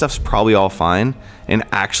like that stuff's probably all fine, and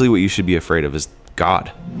actually what you should be afraid of is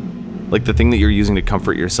God. Like the thing that you're using to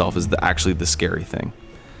comfort yourself is actually the scary thing,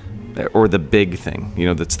 or the big thing, you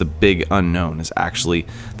know, that's the big unknown, is actually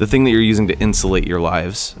the thing that you're using to insulate your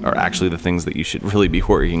lives are actually the things that you should really be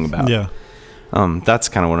worrying about. Yeah. That's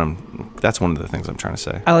kind of that's one of the things I'm trying to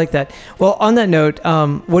say. I like that. Well, on that note,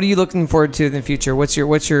 what are you looking forward to in the future? What's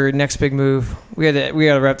your next big move? We got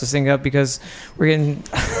to wrap this thing up because we're getting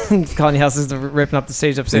Colony House is ripping up the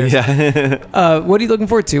stage upstairs. Yeah. What are you looking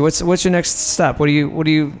forward to? What's your next step?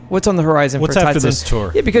 What's on the horizon? What's for after Tyson? this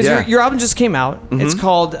tour? Yeah, because your album just came out. Mm-hmm. It's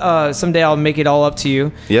called Someday I'll Make It All Up to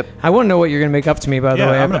You. Yep. I want to know what you're gonna make up to me. By the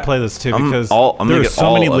way, I'm gonna play this too because I'm there gonna are get so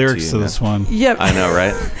all many up to lyrics you, to this one. Yeah, I know,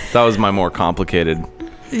 right? That was my more complicated.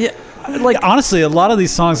 Yeah, like Honestly, a lot of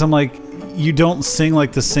these songs, I'm like, you don't sing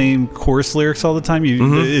like the same chorus lyrics all the time.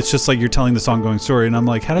 It's just like you're telling this ongoing story, and I'm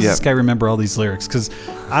like, how does this guy remember all these lyrics? Because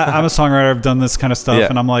I'm a songwriter, I've done this kind of stuff,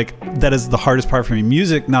 and I'm like, that is the hardest part for me.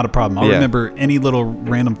 Music, not a problem. I'll remember any little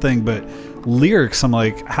random thing, but lyrics, I'm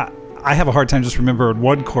like, I have a hard time just remembering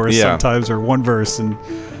one chorus sometimes or one verse, and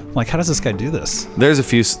I'm like, how does this guy do this? There's a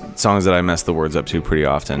few songs that I mess the words up to pretty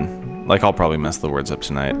often. Like I'll probably mess the words up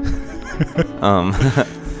tonight.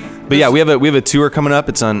 But yeah, we have a tour coming up.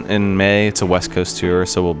 It's in May. It's a West Coast tour,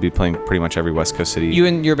 so we'll be playing pretty much every West Coast city. you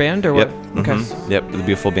and your band, or Yep. what? Okay. Mm-hmm. Yep. It'll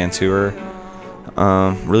be a full band tour.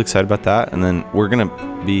 Really excited about that, and then we're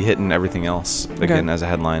gonna be hitting everything else again as a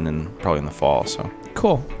headline, and probably in the fall. So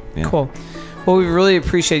Cool. Yeah. Cool. Well, we really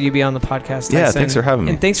appreciate you being on the podcast, Tyson. Yeah, thanks for having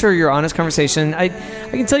me. And thanks for your honest conversation. I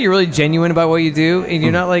can tell you're really genuine about what you do, and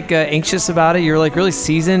you're not like anxious about it. You're like really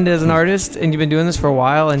seasoned as an artist, and you've been doing this for a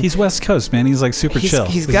while. And He's West Coast, man. He's like super chill.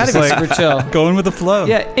 He's got to be super chill. Going with the flow.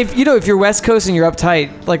 Yeah, if you're West Coast and you're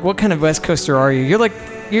uptight, like what kind of West Coaster are you? You're like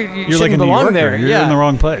you You're shouldn't like a New belong Yorker. there. You're in the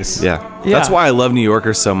wrong place. yeah, that's why I love New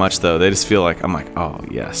Yorkers so much. Though they just feel like I'm like, oh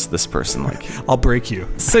yes, this person like. I'll break you.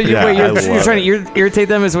 So Yeah, I you're love trying to irritate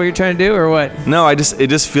them is what you're trying to do, or what? No, it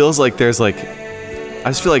just feels like there's like, I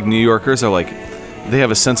just feel like New Yorkers are like, they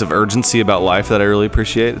have a sense of urgency about life that I really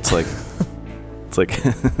appreciate. It's like,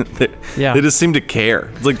 they just seem to care.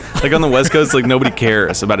 It's like on the West Coast, like nobody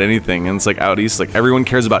cares about anything, and it's like out east, like everyone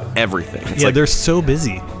cares about everything. It's like, they're so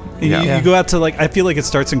busy. Yeah. You go out to like, I feel like it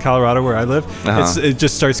starts in Colorado where I live. It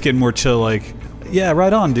just starts getting more chill. Like, yeah,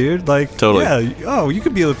 right on, dude. Like, Totally. Yeah. Oh, you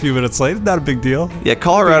could be a few minutes late. Not a big deal. yeah,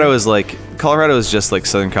 Colorado is just like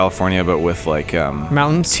Southern California, but with like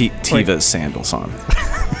Mountains? Tevas sandals on.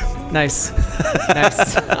 Nice.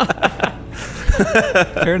 Nice.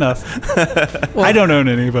 Fair enough. I don't own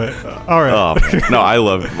any, but all right. Oh man. No, I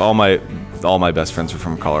love all my best friends are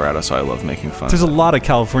from Colorado, so I love making fun. There's a lot of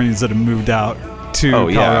Californians that have moved out to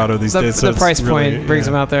Colorado these days. The price point brings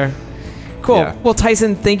them out there. Cool. Yeah. Well,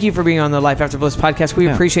 Tyson, thank you for being on the Life After Bliss podcast. We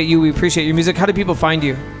appreciate you. We appreciate your music. How do people find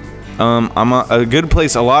you? I'm a good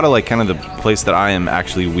place. A lot of like kind of the place that I am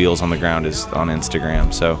actually wheels on the ground is on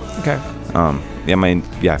Instagram. So Okay.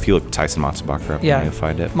 If you look Tyson Motzenbacher up, Yeah. you'll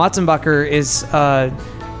find it. Motzenbacher is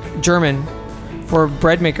German for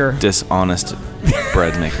bread maker. Dishonest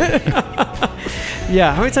bread maker.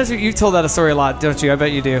 Yeah, how many times you've told that story a lot, don't you? I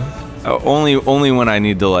bet you do. Only when I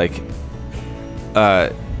need to like,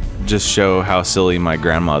 just show how silly my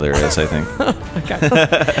grandmother is. I think.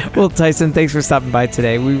 Okay. Well, Tyson, thanks for stopping by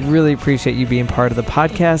today. We really appreciate you being part of the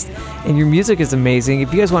podcast, and your music is amazing.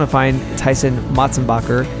 If you guys want to find Tyson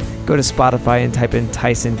Motzenbacher, go to Spotify and type in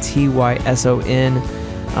Tyson, Tyson.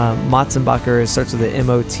 Motzenbacher starts with the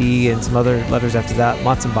M-O-T and some other letters after that,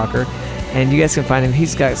 Motzenbacher. And you guys can find him.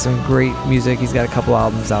 He's got some great music. He's got a couple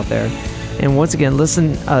albums out there. And once again,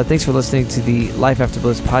 thanks for listening to the Life After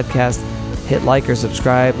Bliss podcast. Hit like or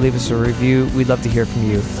subscribe. Leave us a review. We'd love to hear from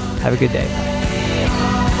you. Have a good day.